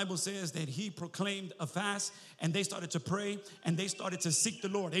 And the Bible says that he proclaimed a fast and they started to pray and they started to seek the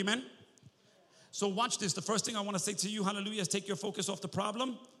Lord, amen. So watch this. The first thing I want to say to you, hallelujah, is take your focus off the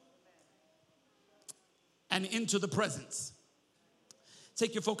problem and into the presence.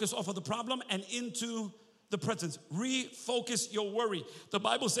 Take your focus off of the problem and into the presence. Refocus your worry. The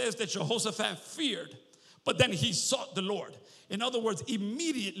Bible says that Jehoshaphat feared, but then he sought the Lord. In other words,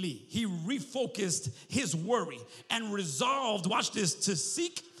 immediately he refocused his worry and resolved, watch this, to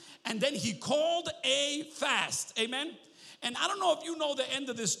seek. And then he called a fast. Amen. And I don't know if you know the end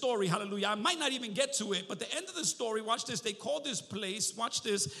of this story, hallelujah. I might not even get to it, but the end of the story, watch this, they called this place, watch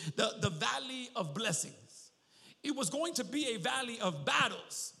this, the Valley of Blessings. It was going to be a valley of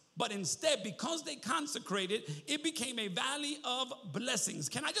battles, but instead, because they consecrated, it became a valley of blessings.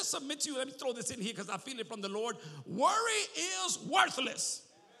 Can I just submit to you? Let me throw this in here because I feel it from the Lord. Worry is worthless.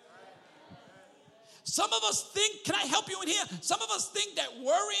 Some of us think, can I help you in here? Some of us think that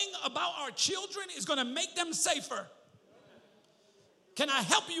worrying about our children is going to make them safer. Can I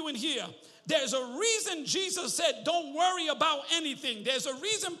help you in here? There's a reason Jesus said, don't worry about anything. There's a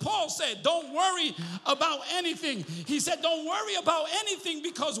reason Paul said, don't worry about anything. He said, don't worry about anything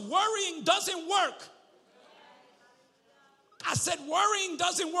because worrying doesn't work. I said, worrying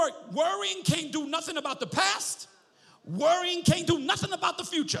doesn't work. Worrying can't do nothing about the past. Worrying can't do nothing about the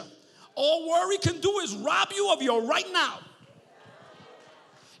future. All worry can do is rob you of your right now.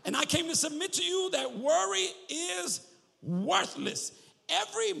 And I came to submit to you that worry is worthless.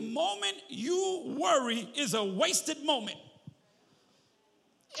 Every moment you worry is a wasted moment.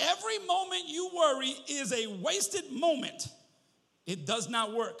 Every moment you worry is a wasted moment. It does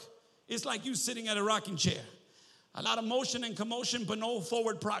not work. It's like you sitting at a rocking chair. A lot of motion and commotion, but no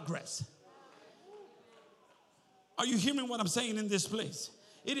forward progress. Are you hearing what I'm saying in this place?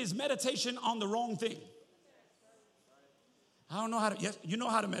 It is meditation on the wrong thing. I don't know how to, yes, you know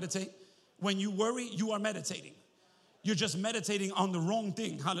how to meditate. When you worry, you are meditating. You're just meditating on the wrong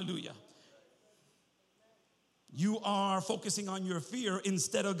thing. Hallelujah. You are focusing on your fear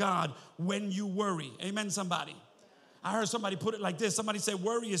instead of God when you worry. Amen, somebody. I heard somebody put it like this. Somebody said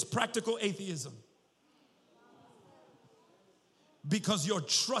worry is practical atheism. Because your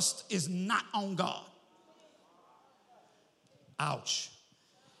trust is not on God. Ouch.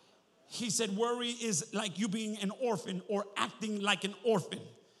 He said worry is like you being an orphan or acting like an orphan.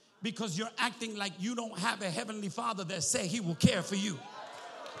 Because you're acting like you don't have a heavenly Father that said he will care for you.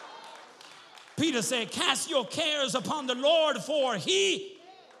 Peter said, cast your cares upon the Lord, for he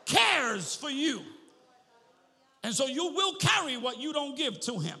cares for you. And so you will carry what you don't give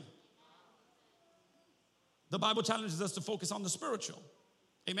to him. The Bible challenges us to focus on the spiritual.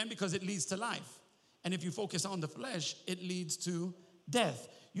 Amen, because it leads to life. And if you focus on the flesh, it leads to death.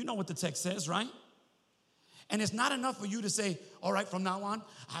 You know what the text says, right? And it's not enough for you to say, all right, from now on,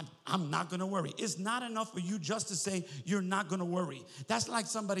 I'm not going to worry. It's not enough for you just to say you're not going to worry. That's like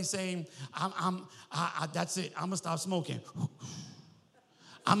somebody saying, that's it. I'm going to stop smoking.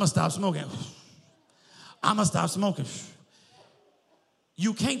 I'm going to stop smoking. I'm going to stop smoking.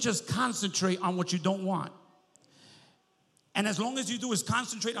 You can't just concentrate on what you don't want. And as long as you do is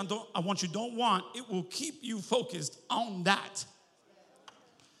concentrate on what you don't want, it will keep you focused on that.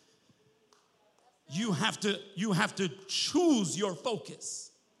 You have to choose your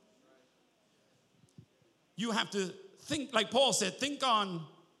focus. You have to think, like Paul said, think on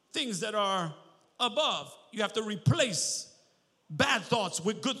things that are above. You have to replace bad thoughts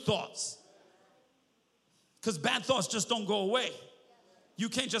with good thoughts. Because bad thoughts just don't go away. You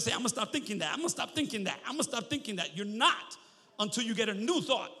can't just say, I'm going to stop thinking that. I'm going to stop thinking that. I'm going to stop thinking that. You're not until you get a new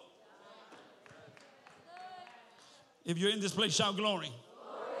thought. If you're in this place, shout glory.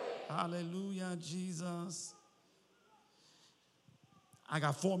 Hallelujah, Jesus. I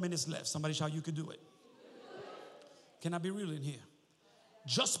got 4 minutes left. Somebody shout, you can do it. Can I be real in here?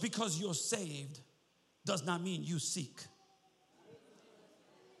 Just because you're saved does not mean you seek.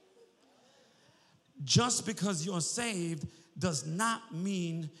 Just because you're saved does not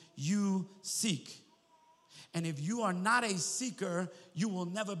mean you seek. And if you are not a seeker, you will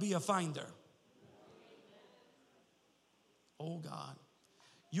never be a finder. Oh God.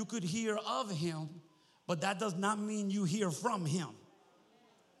 You could hear of him, but that does not mean you hear from him.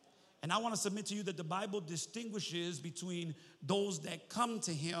 And I want to submit to you that the Bible distinguishes between those that come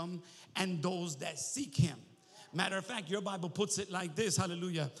to him and those that seek him. Matter of fact, your Bible puts it like this,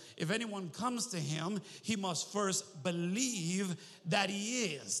 hallelujah. If anyone comes to him, he must first believe that he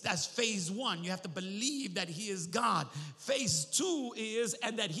is. That's phase 1. You have to believe that he is God. Phase 2 is,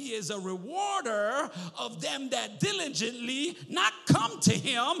 and that he is a rewarder of them that diligently not come to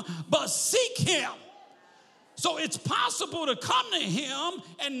him, but seek him. So it's possible to come to him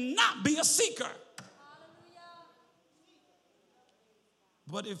and not be a seeker.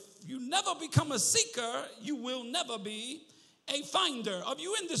 But if you never become a seeker, you will never be a finder. Are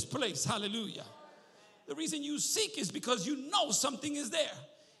you in this place? Hallelujah. The reason you seek is because you know something is there.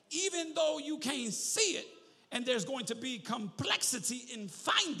 Even though you can't see it, and there's going to be complexity in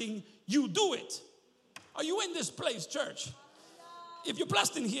finding, you do it. Are you in this place, church? If you're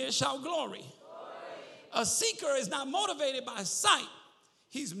blessed in here, shout glory. A seeker is not motivated by sight.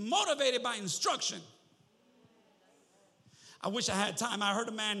 He's motivated by instruction. I wish I had time. I heard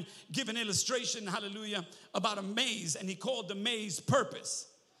a man give an illustration, hallelujah, about a maze, and he called the maze purpose.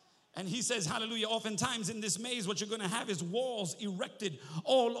 And he says, hallelujah, oftentimes in this maze, what you're going to have is walls erected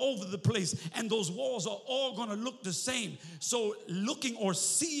all over the place, and those walls are all going to look the same. So looking or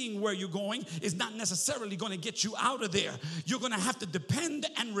seeing where you're going is not necessarily going to get you out of there. You're going to have to depend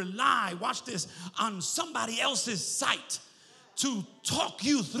and rely, watch this, on somebody else's sight to talk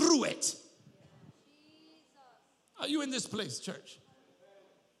you through it. Are you in this place, church?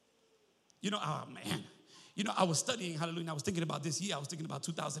 You know, oh man. You know, I was studying, hallelujah, and I was thinking about this year. I was thinking about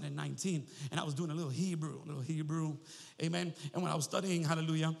 2019, and I was doing a little Hebrew, amen. And when I was studying,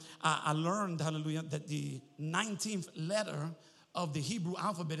 hallelujah, I learned, hallelujah, that the 19th letter of the Hebrew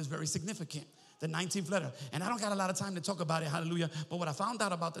alphabet is very significant. The 19th letter. And I don't got a lot of time to talk about it, hallelujah, but what I found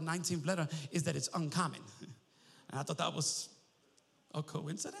out about the 19th letter is that it's uncommon. And I thought that was a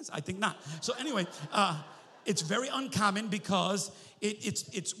coincidence? I think not. So anyway, it's very uncommon because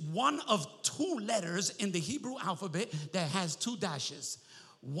it's one of 2 letters in the Hebrew alphabet that has 2 dashes.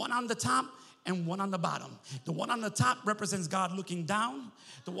 One on the top and one on the bottom. The one on the top represents God looking down.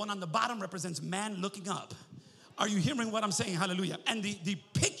 The one on the bottom represents man looking up. Are you hearing what I'm saying? Hallelujah. And the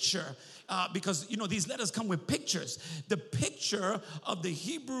picture, because, you know, these letters come with pictures. The picture of the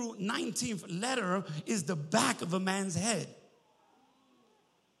Hebrew 19th letter is the back of a man's head.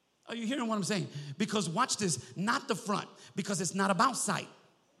 Are you hearing what I'm saying? Because watch this, not the front, because it's not about sight.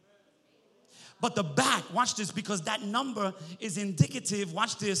 But the back, watch this, because that number is indicative,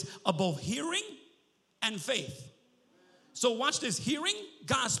 watch this, of both hearing and faith. So watch this, hearing,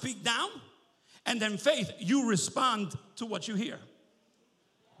 God speak down, and then faith, you respond to what you hear.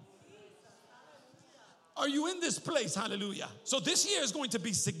 Are you in this place? Hallelujah. So this year is going to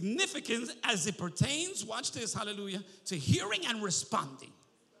be significant as it pertains, watch this, hallelujah, to hearing and responding.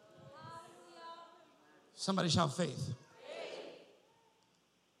 Somebody shout faith.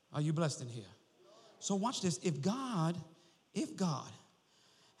 Are you blessed in here? So watch this. If God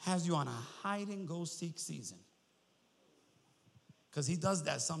has you on a hide and go seek season, because he does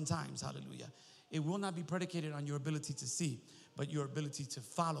that sometimes, hallelujah, it will not be predicated on your ability to see, but your ability to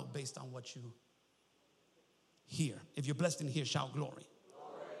follow based on what you hear. If you're blessed in here, shout glory.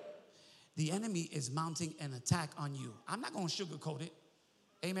 Glory. The enemy is mounting an attack on you. I'm not going to sugarcoat it.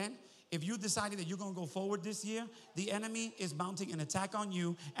 Amen. If you decided that you're going to go forward this year, the enemy is mounting an attack on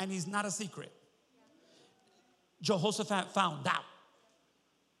you, and he's not a secret. Jehoshaphat found out.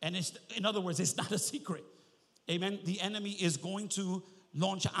 And it's, in other words, it's not a secret. Amen. The enemy is going to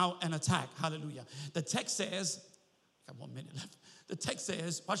launch out an attack. Hallelujah. The text says, I got 1 minute left. The text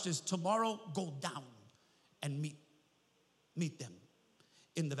says, watch this, tomorrow go down and meet them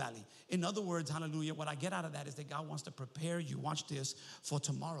in the valley. In other words, hallelujah, what I get out of that is that God wants to prepare you, watch this, for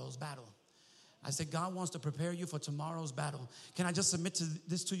tomorrow's battle. I said, God wants to prepare you for tomorrow's battle. Can I just submit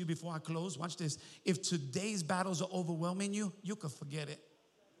this to you before I close? Watch this. If today's battles are overwhelming you, you could forget it.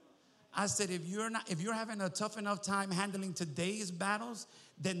 I said, if you're having a tough enough time handling today's battles,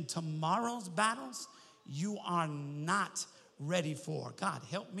 then tomorrow's battles, you are not ready for. God,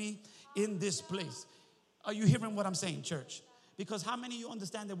 help me in this place. Are you hearing what I'm saying, church? Because how many of you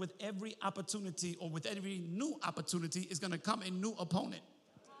understand that with every opportunity or with every new opportunity is going to come a new opponent?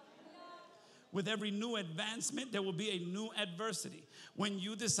 With every new advancement, there will be a new adversity. When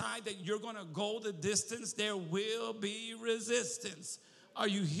you decide that you're going to go the distance, there will be resistance. Are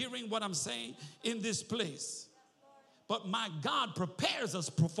you hearing what I'm saying in this place? But my God prepares us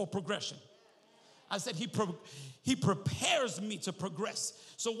for progression. I said he prepares me to progress.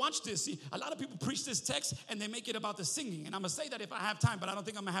 So watch this. See, a lot of people preach this text and they make it about the singing. And I'm going to say that if I have time, but I don't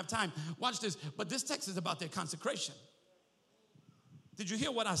think I'm going to have time. Watch this. But this text is about their consecration. Did you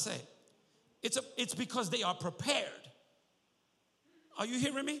hear what I said? It's because they are prepared. Are you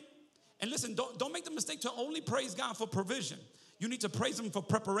hearing me? And listen, don't make the mistake to only praise God for provision. You need to praise him for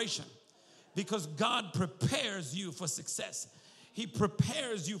preparation, because God prepares you for success. He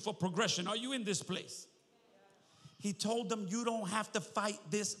prepares you for progression. Are you in this place? He told them, you don't have to fight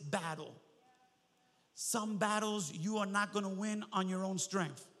this battle. Some battles you are not going to win on your own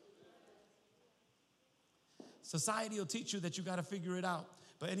strength. Society will teach you that you got to figure it out.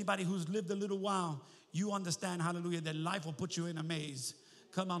 But anybody who's lived a little while, you understand, hallelujah, that life will put you in a maze.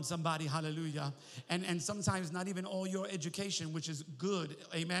 Come on, somebody, hallelujah. And sometimes not even all your education, which is good,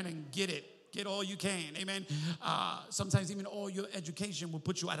 amen, and get it. Get all you can, amen. Sometimes even all your education will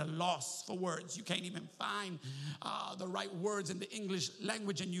put you at a loss for words. You can't even find the right words in the English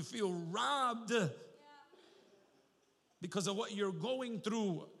language, and you feel robbed because of what you're going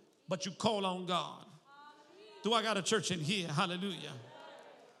through, but you call on God. Do I got a church in here? Hallelujah.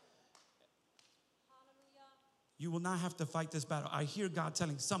 You will not have to fight this battle. I hear God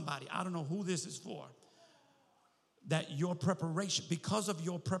telling somebody, I don't know who this is for, that your preparation, because of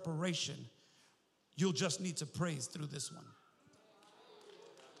your preparation, you'll just need to praise through this one.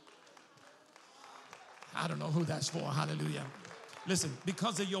 I don't know who that's for. Hallelujah. Listen,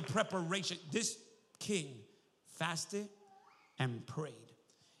 because of your preparation, this king fasted and prayed.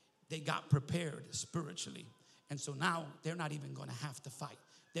 They got prepared spiritually. And so now they're not even going to have to fight.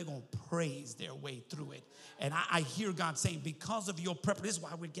 They're going to praise their way through it. And I hear God saying, because of your preparation, this is why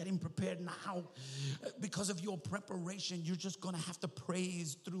we're getting prepared now. Because of your preparation, you're just going to have to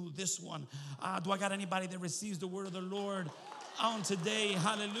praise through this one. Do I got anybody that receives the word of the Lord on today?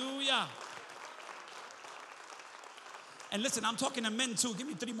 Hallelujah. And listen, I'm talking to men too. Give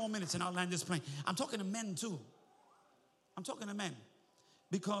me 3 more minutes and I'll land this plane. I'm talking to men too. I'm talking to men.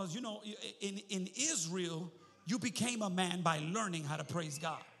 Because, you know, in Israel, you became a man by learning how to praise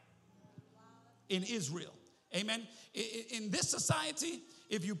God. In Israel. Amen. In this society,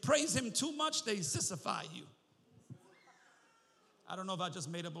 if you praise him too much, they sissified you. I don't know if I just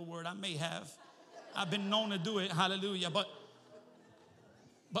made up a word. I may have. I've been known to do it. Hallelujah. But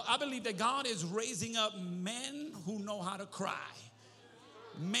I believe that God is raising up men who know how to cry.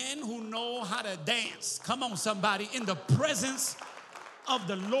 Men who know how to dance. Come on, somebody. In the presence of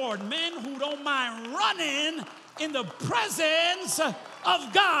the Lord. Men who don't mind running in the presence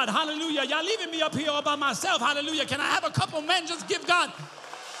of God. Hallelujah. Y'all leaving me up here all by myself. Hallelujah. Can I have a couple men just give God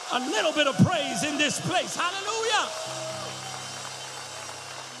a little bit of praise in this place? Hallelujah.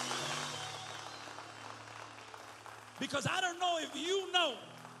 Because I don't know if you know,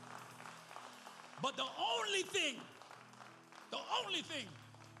 but the only thing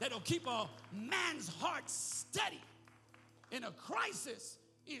that'll keep a man's heart steady in a crisis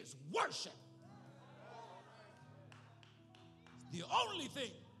is worship. The only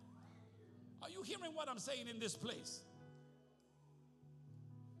thing. Are you hearing what I'm saying in this place?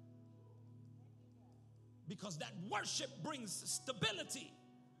 Because that worship brings stability.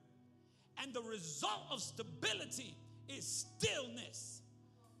 And the result of stability is stillness.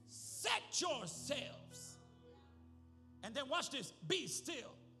 Set yourselves. And then watch this. Be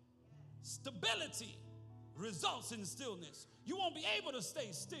still. Stability results in stillness. You won't be able to stay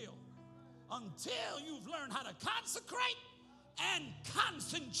still until you've learned how to consecrate and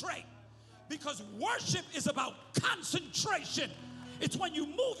concentrate. Because worship is about concentration. It's when you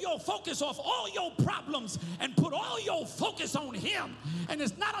move your focus off all your problems and put all your focus on Him. And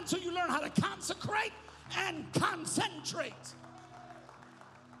it's not until you learn how to consecrate and concentrate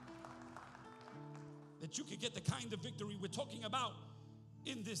that you can get the kind of victory we're talking about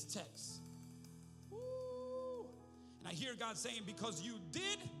in this text. Ooh. And I hear God saying, because you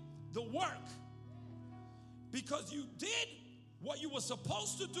did the work, because you did what you were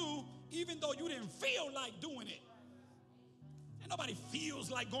supposed to do, even though you didn't feel like doing it. And nobody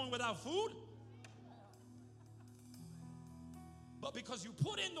feels like going without food. But because you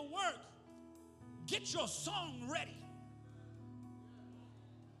put in the work, get your song ready.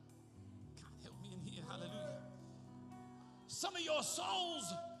 God, help me in here. Hallelujah. Some of your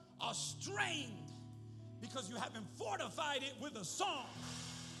souls are strained because you haven't fortified it with a song.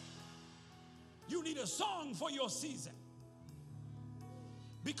 You need a song for your season.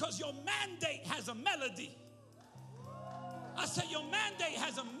 Because your mandate has a melody. I said your mandate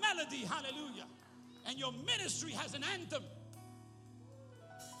has a melody, hallelujah. And your ministry has an anthem.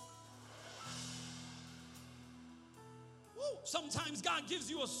 Woo. Sometimes God gives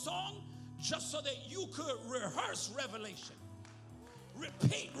you a song just so that you could rehearse revelation.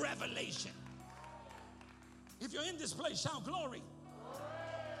 Repeat revelation. If you're in this place, shout glory.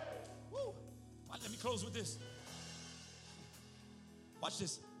 Woo. All right, let me close with this. Watch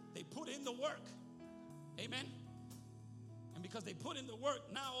this. They put in the work. Amen. And because they put in the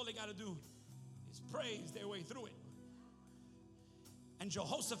work, now all they got to do is praise their way through it. And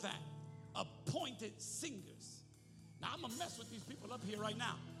Jehoshaphat appointed singers. Now I'm going to mess with these people up here right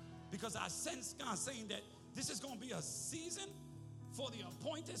now because I sense God saying that this is going to be a season for the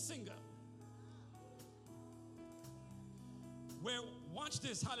appointed singer. Where, watch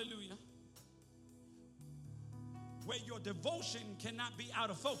this, hallelujah, where your devotion cannot be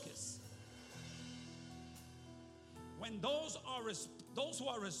out of focus. When those who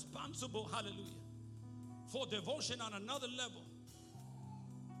are responsible, hallelujah, for devotion on another level,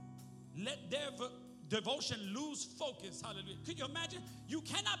 let their devotion lose focus, hallelujah. Could you imagine? You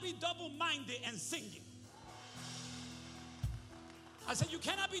cannot be double-minded and singing. I said you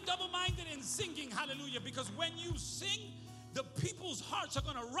cannot be double-minded and singing, hallelujah, because when you sing, the people's hearts are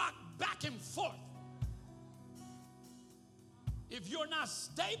going to rock back and forth. If you're not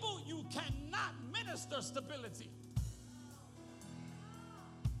stable, you cannot minister stability.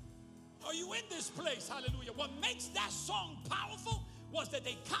 Are you in this place? Hallelujah. What makes that song powerful was that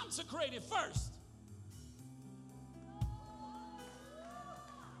they consecrated first.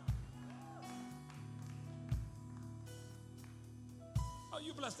 Are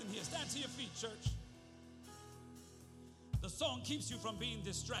you blessed in here? Stand to your feet, church. The song keeps you from being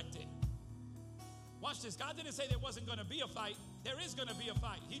distracted. Watch this. God didn't say there wasn't going to be a fight. There is going to be a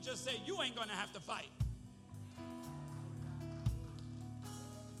fight. He just said you ain't going to have to fight.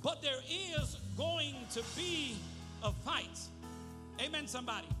 But there is going to be a fight. Amen,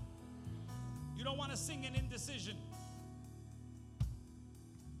 somebody. You don't want to sing an indecision.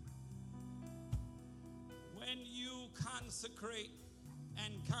 When you consecrate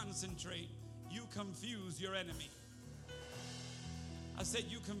and concentrate, you confuse your enemy. I said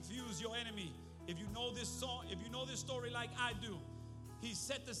you confuse your enemy. If you know this song, if you know this story like I do, he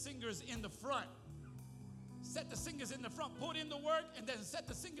set the singers in the front. set the singers in the front, put in the work, and then set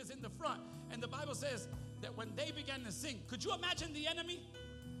the singers in the front. And the Bible says that when they began to sing, could you imagine the enemy?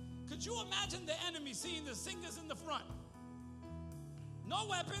 Could you imagine the enemy seeing the singers in the front? No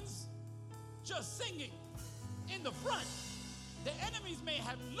weapons, just singing in the front. The enemies may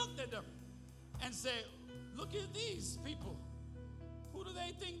have looked at them and said, look at these people. Who do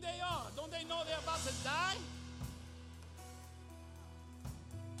they think they are? Don't they know they're about to die?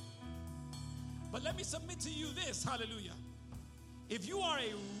 But let me submit to you this, hallelujah. If you are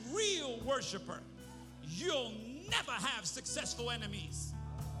a real worshiper, you'll never have successful enemies.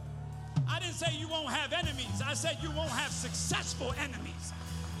 I didn't say you won't have enemies. I said you won't have successful enemies.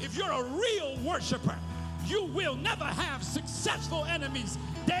 If you're a real worshiper, you will never have successful enemies.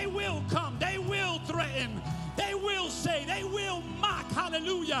 They will come. They will threaten. They will say. They will mock.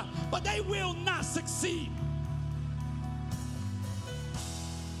 Hallelujah. But they will not succeed.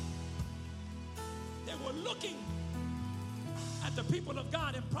 They were looking at the people of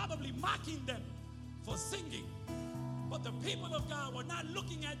God and probably mocking them for singing. But the people of God were not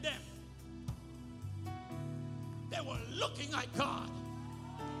looking at them. They were looking at God.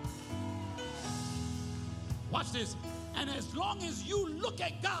 Watch this. And as long as you look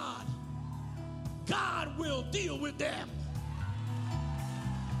at God, God will deal with them.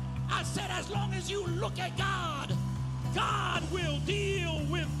 I said, as long as you look at God, God will deal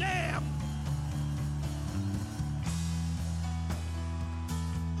with them.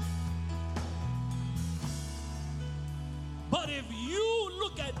 But if you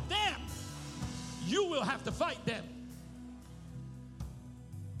look at them, you will have to fight them.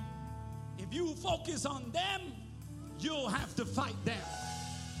 If you focus on them, you'll have to fight them.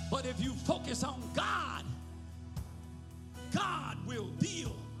 But if you focus on God, God will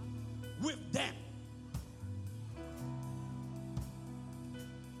deal with them.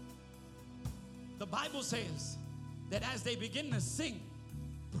 The Bible says that as they begin to sing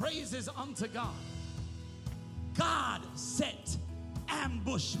praises unto God, God set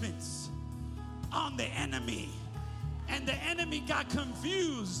ambushments on the enemy. And the enemy got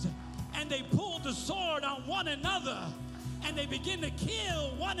confused. And they pulled the sword on one another. And they began to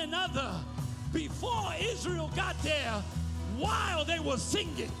kill one another before Israel got there while they were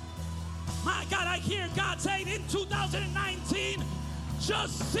singing. My God, I hear God saying in 2019,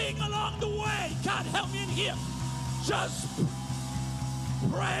 just sing along the way. God, help me in here. Just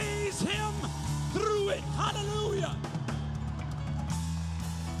praise Him through it. Hallelujah.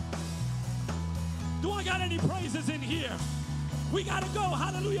 Do I got any praises in here? We got to go,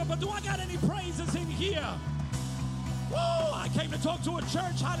 hallelujah, but do I got any praises in here? Whoa, I came to talk to a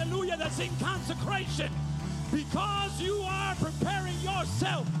church, hallelujah, that's in consecration because you are preparing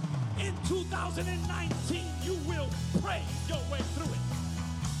yourself. In 2019, you will praise your way through it.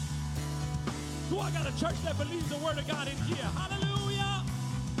 Do I got a church that believes the word of God in here? Hallelujah,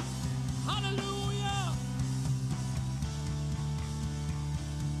 hallelujah.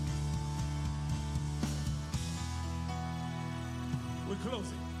 We're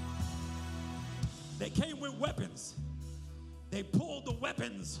closing. They came with weapons. They pulled the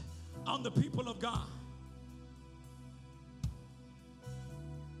weapons on the people of God.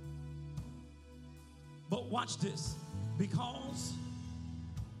 But watch this. Because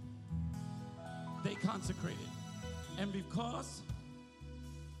they consecrated and because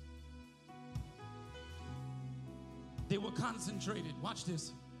they were concentrated, watch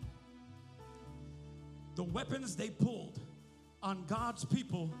this. The weapons they pulled on God's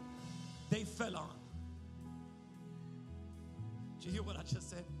people, they fell on. Did you hear what I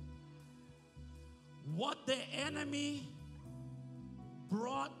just said? What the enemy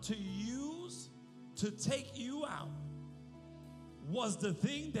brought to use to take you out was the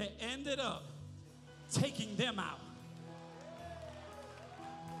thing that ended up taking them out.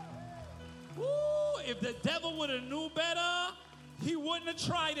 Ooh, if the devil would have knew better, he wouldn't have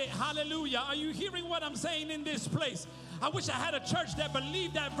tried it. Hallelujah. Are you hearing what I'm saying in this place? I wish I had a church that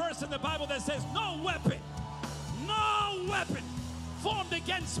believed that verse in the Bible that says, no weapon formed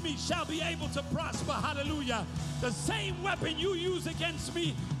against me shall be able to prosper. Hallelujah. The same weapon you use against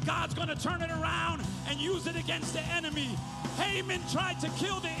me, God's going to turn it around and use it against the enemy. Haman tried to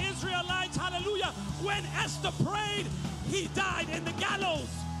kill the Israelites. Hallelujah. When Esther prayed, he died in the gallows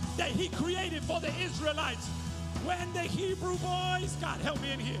that he created for the Israelites. When the Hebrew boys, God help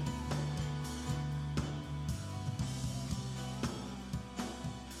me in here.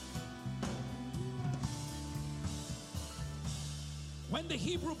 When the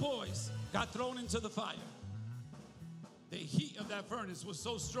Hebrew boys got thrown into the fire, the heat of that furnace was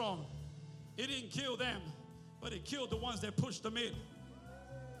so strong, it didn't kill them, but it killed the ones that pushed them in.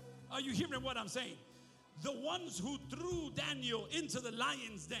 Are you hearing what I'm saying? The ones who threw Daniel into the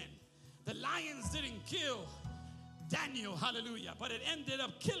lion's den. The lions didn't kill Daniel, hallelujah, but it ended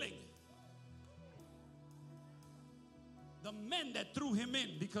up killing the men that threw him in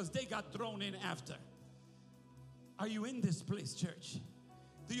because they got thrown in after. Are you in this place, church?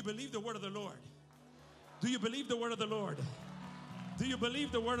 Do you believe the word of the Lord? Do you believe the word of the Lord? Do you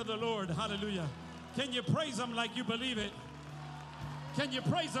believe the word of the Lord? Hallelujah. Can you praise him like you believe it? Can you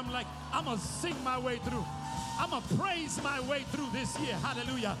praise him like I'm going to sing my way through? I'm going to praise my way through this year.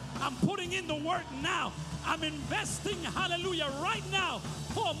 Hallelujah. I'm putting in the work now. I'm investing, hallelujah, right now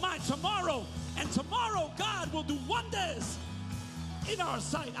for my tomorrow. And tomorrow God will do wonders in our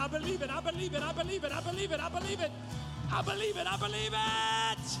sight. I believe it. I believe it. I believe it. I believe it. I believe it. I believe it. I believe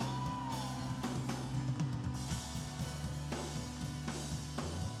it.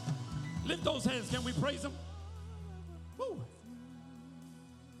 Lift those hands. Can we praise him? Woo.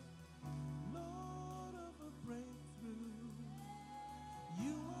 Lord of a breakthrough.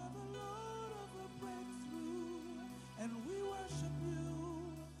 You are the Lord of a breakthrough. And we worship you.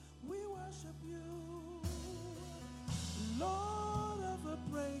 We worship you. Lord of a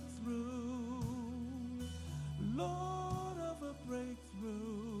breakthrough. Lord of a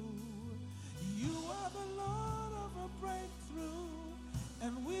breakthrough. You are the Lord of a breakthrough.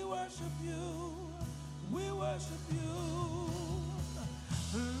 And we worship you. We worship you.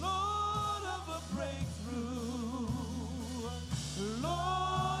 Lord of a breakthrough.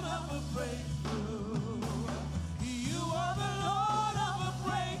 Lord of a breakthrough. You are the Lord of a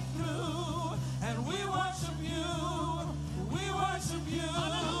breakthrough. And we worship you. We worship you.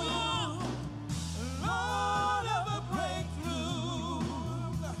 Hallelujah. Lord of a breakthrough.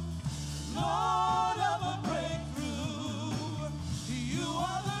 Lord of a breakthrough. You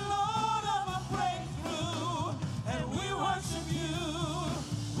are the Lord of a breakthrough. And we worship you.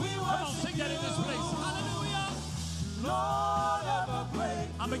 We worship you. Come on, sing that in this place. Hallelujah. Lord of a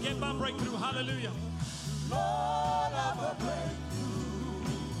breakthrough. I'm going to get my breakthrough. Hallelujah. Lord of a breakthrough.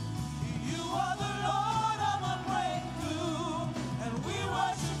 You are the Lord of a breakthrough. And we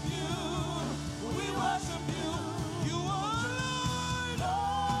worship you. We worship you. You are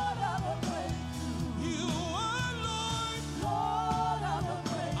Lord of a breakthrough. You are Lord of a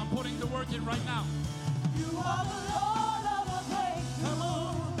breakthrough. I'm putting the work in right now. You are the Lord of a breakthrough. Come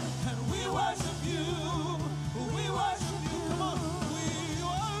on. And we worship you. We worship you. Come on. We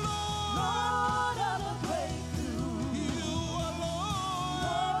are Lord of a breakthrough. You are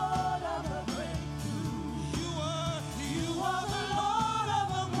Lord of a breakthrough. You are the Lord of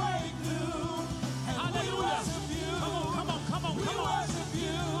a breakthrough. And Hallelujah. we worship you. Come on, come on, We come on. worship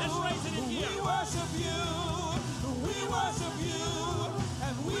you. Let's raise it in here. We worship you. We worship you.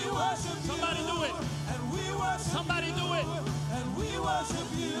 And we worship you. Somebody do it. And we worship Somebody you. do it. And we worship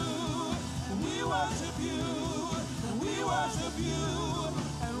you. We worship you. We worship you.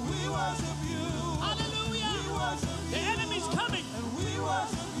 And we worship you. Hallelujah. We worship you. The enemy's coming. And we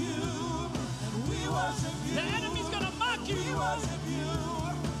worship you. And we worship you. The enemy's going to mock you. We worship you.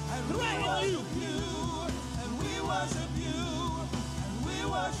 And we Threaten you. worship you. And we worship you. And we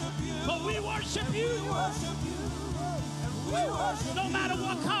worship you. But we worship We you. worship you. And we worship No you. matter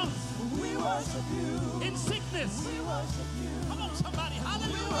what comes. We worship you. In sickness. We worship you. Come on, somebody. We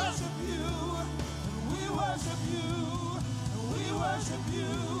Hallelujah. worship you. And we worship you. And we worship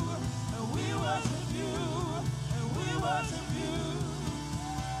you. And we worship you. And we worship you.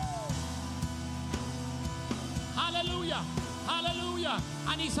 Hallelujah. Hallelujah.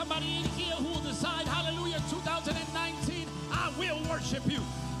 I need somebody in here who will decide, hallelujah, 2019, I will worship you.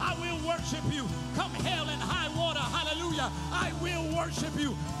 I will worship you. Come hell and high water. Hallelujah. I will worship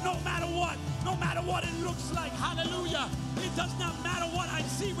you. No matter what. No matter what it looks like. Hallelujah. It does not matter what I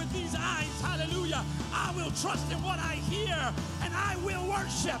see with these eyes. Hallelujah. I will trust in what I hear. And I will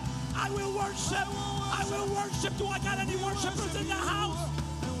worship. I will worship. I will worship. Do I got any worshipers in the house?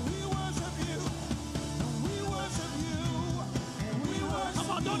 And we worship you. And we worship you. And we worship Come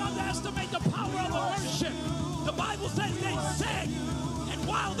on, don't underestimate the power of the worship. The Bible says they sang. And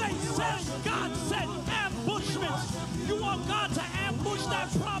while they sang, God sent ambushments. You want God to ambush that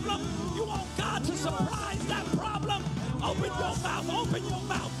problem? You want God to surprise that problem? Open your mouth. Open your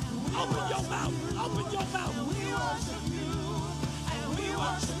mouth. Open your mouth. Open your mouth. We worship you. And we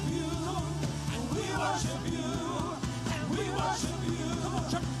worship you. And we worship you. And we worship you. Come on,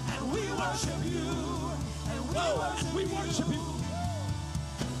 church. And we worship you. And we worship you.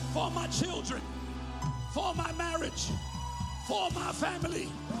 For my children. For my marriage. For my family.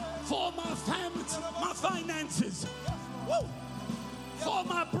 For my family. My finances. Woo. For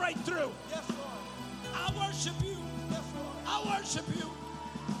my breakthrough. Yes, Lord. I worship you. Yes, Lord. I worship you.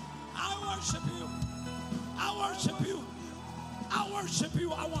 I worship you.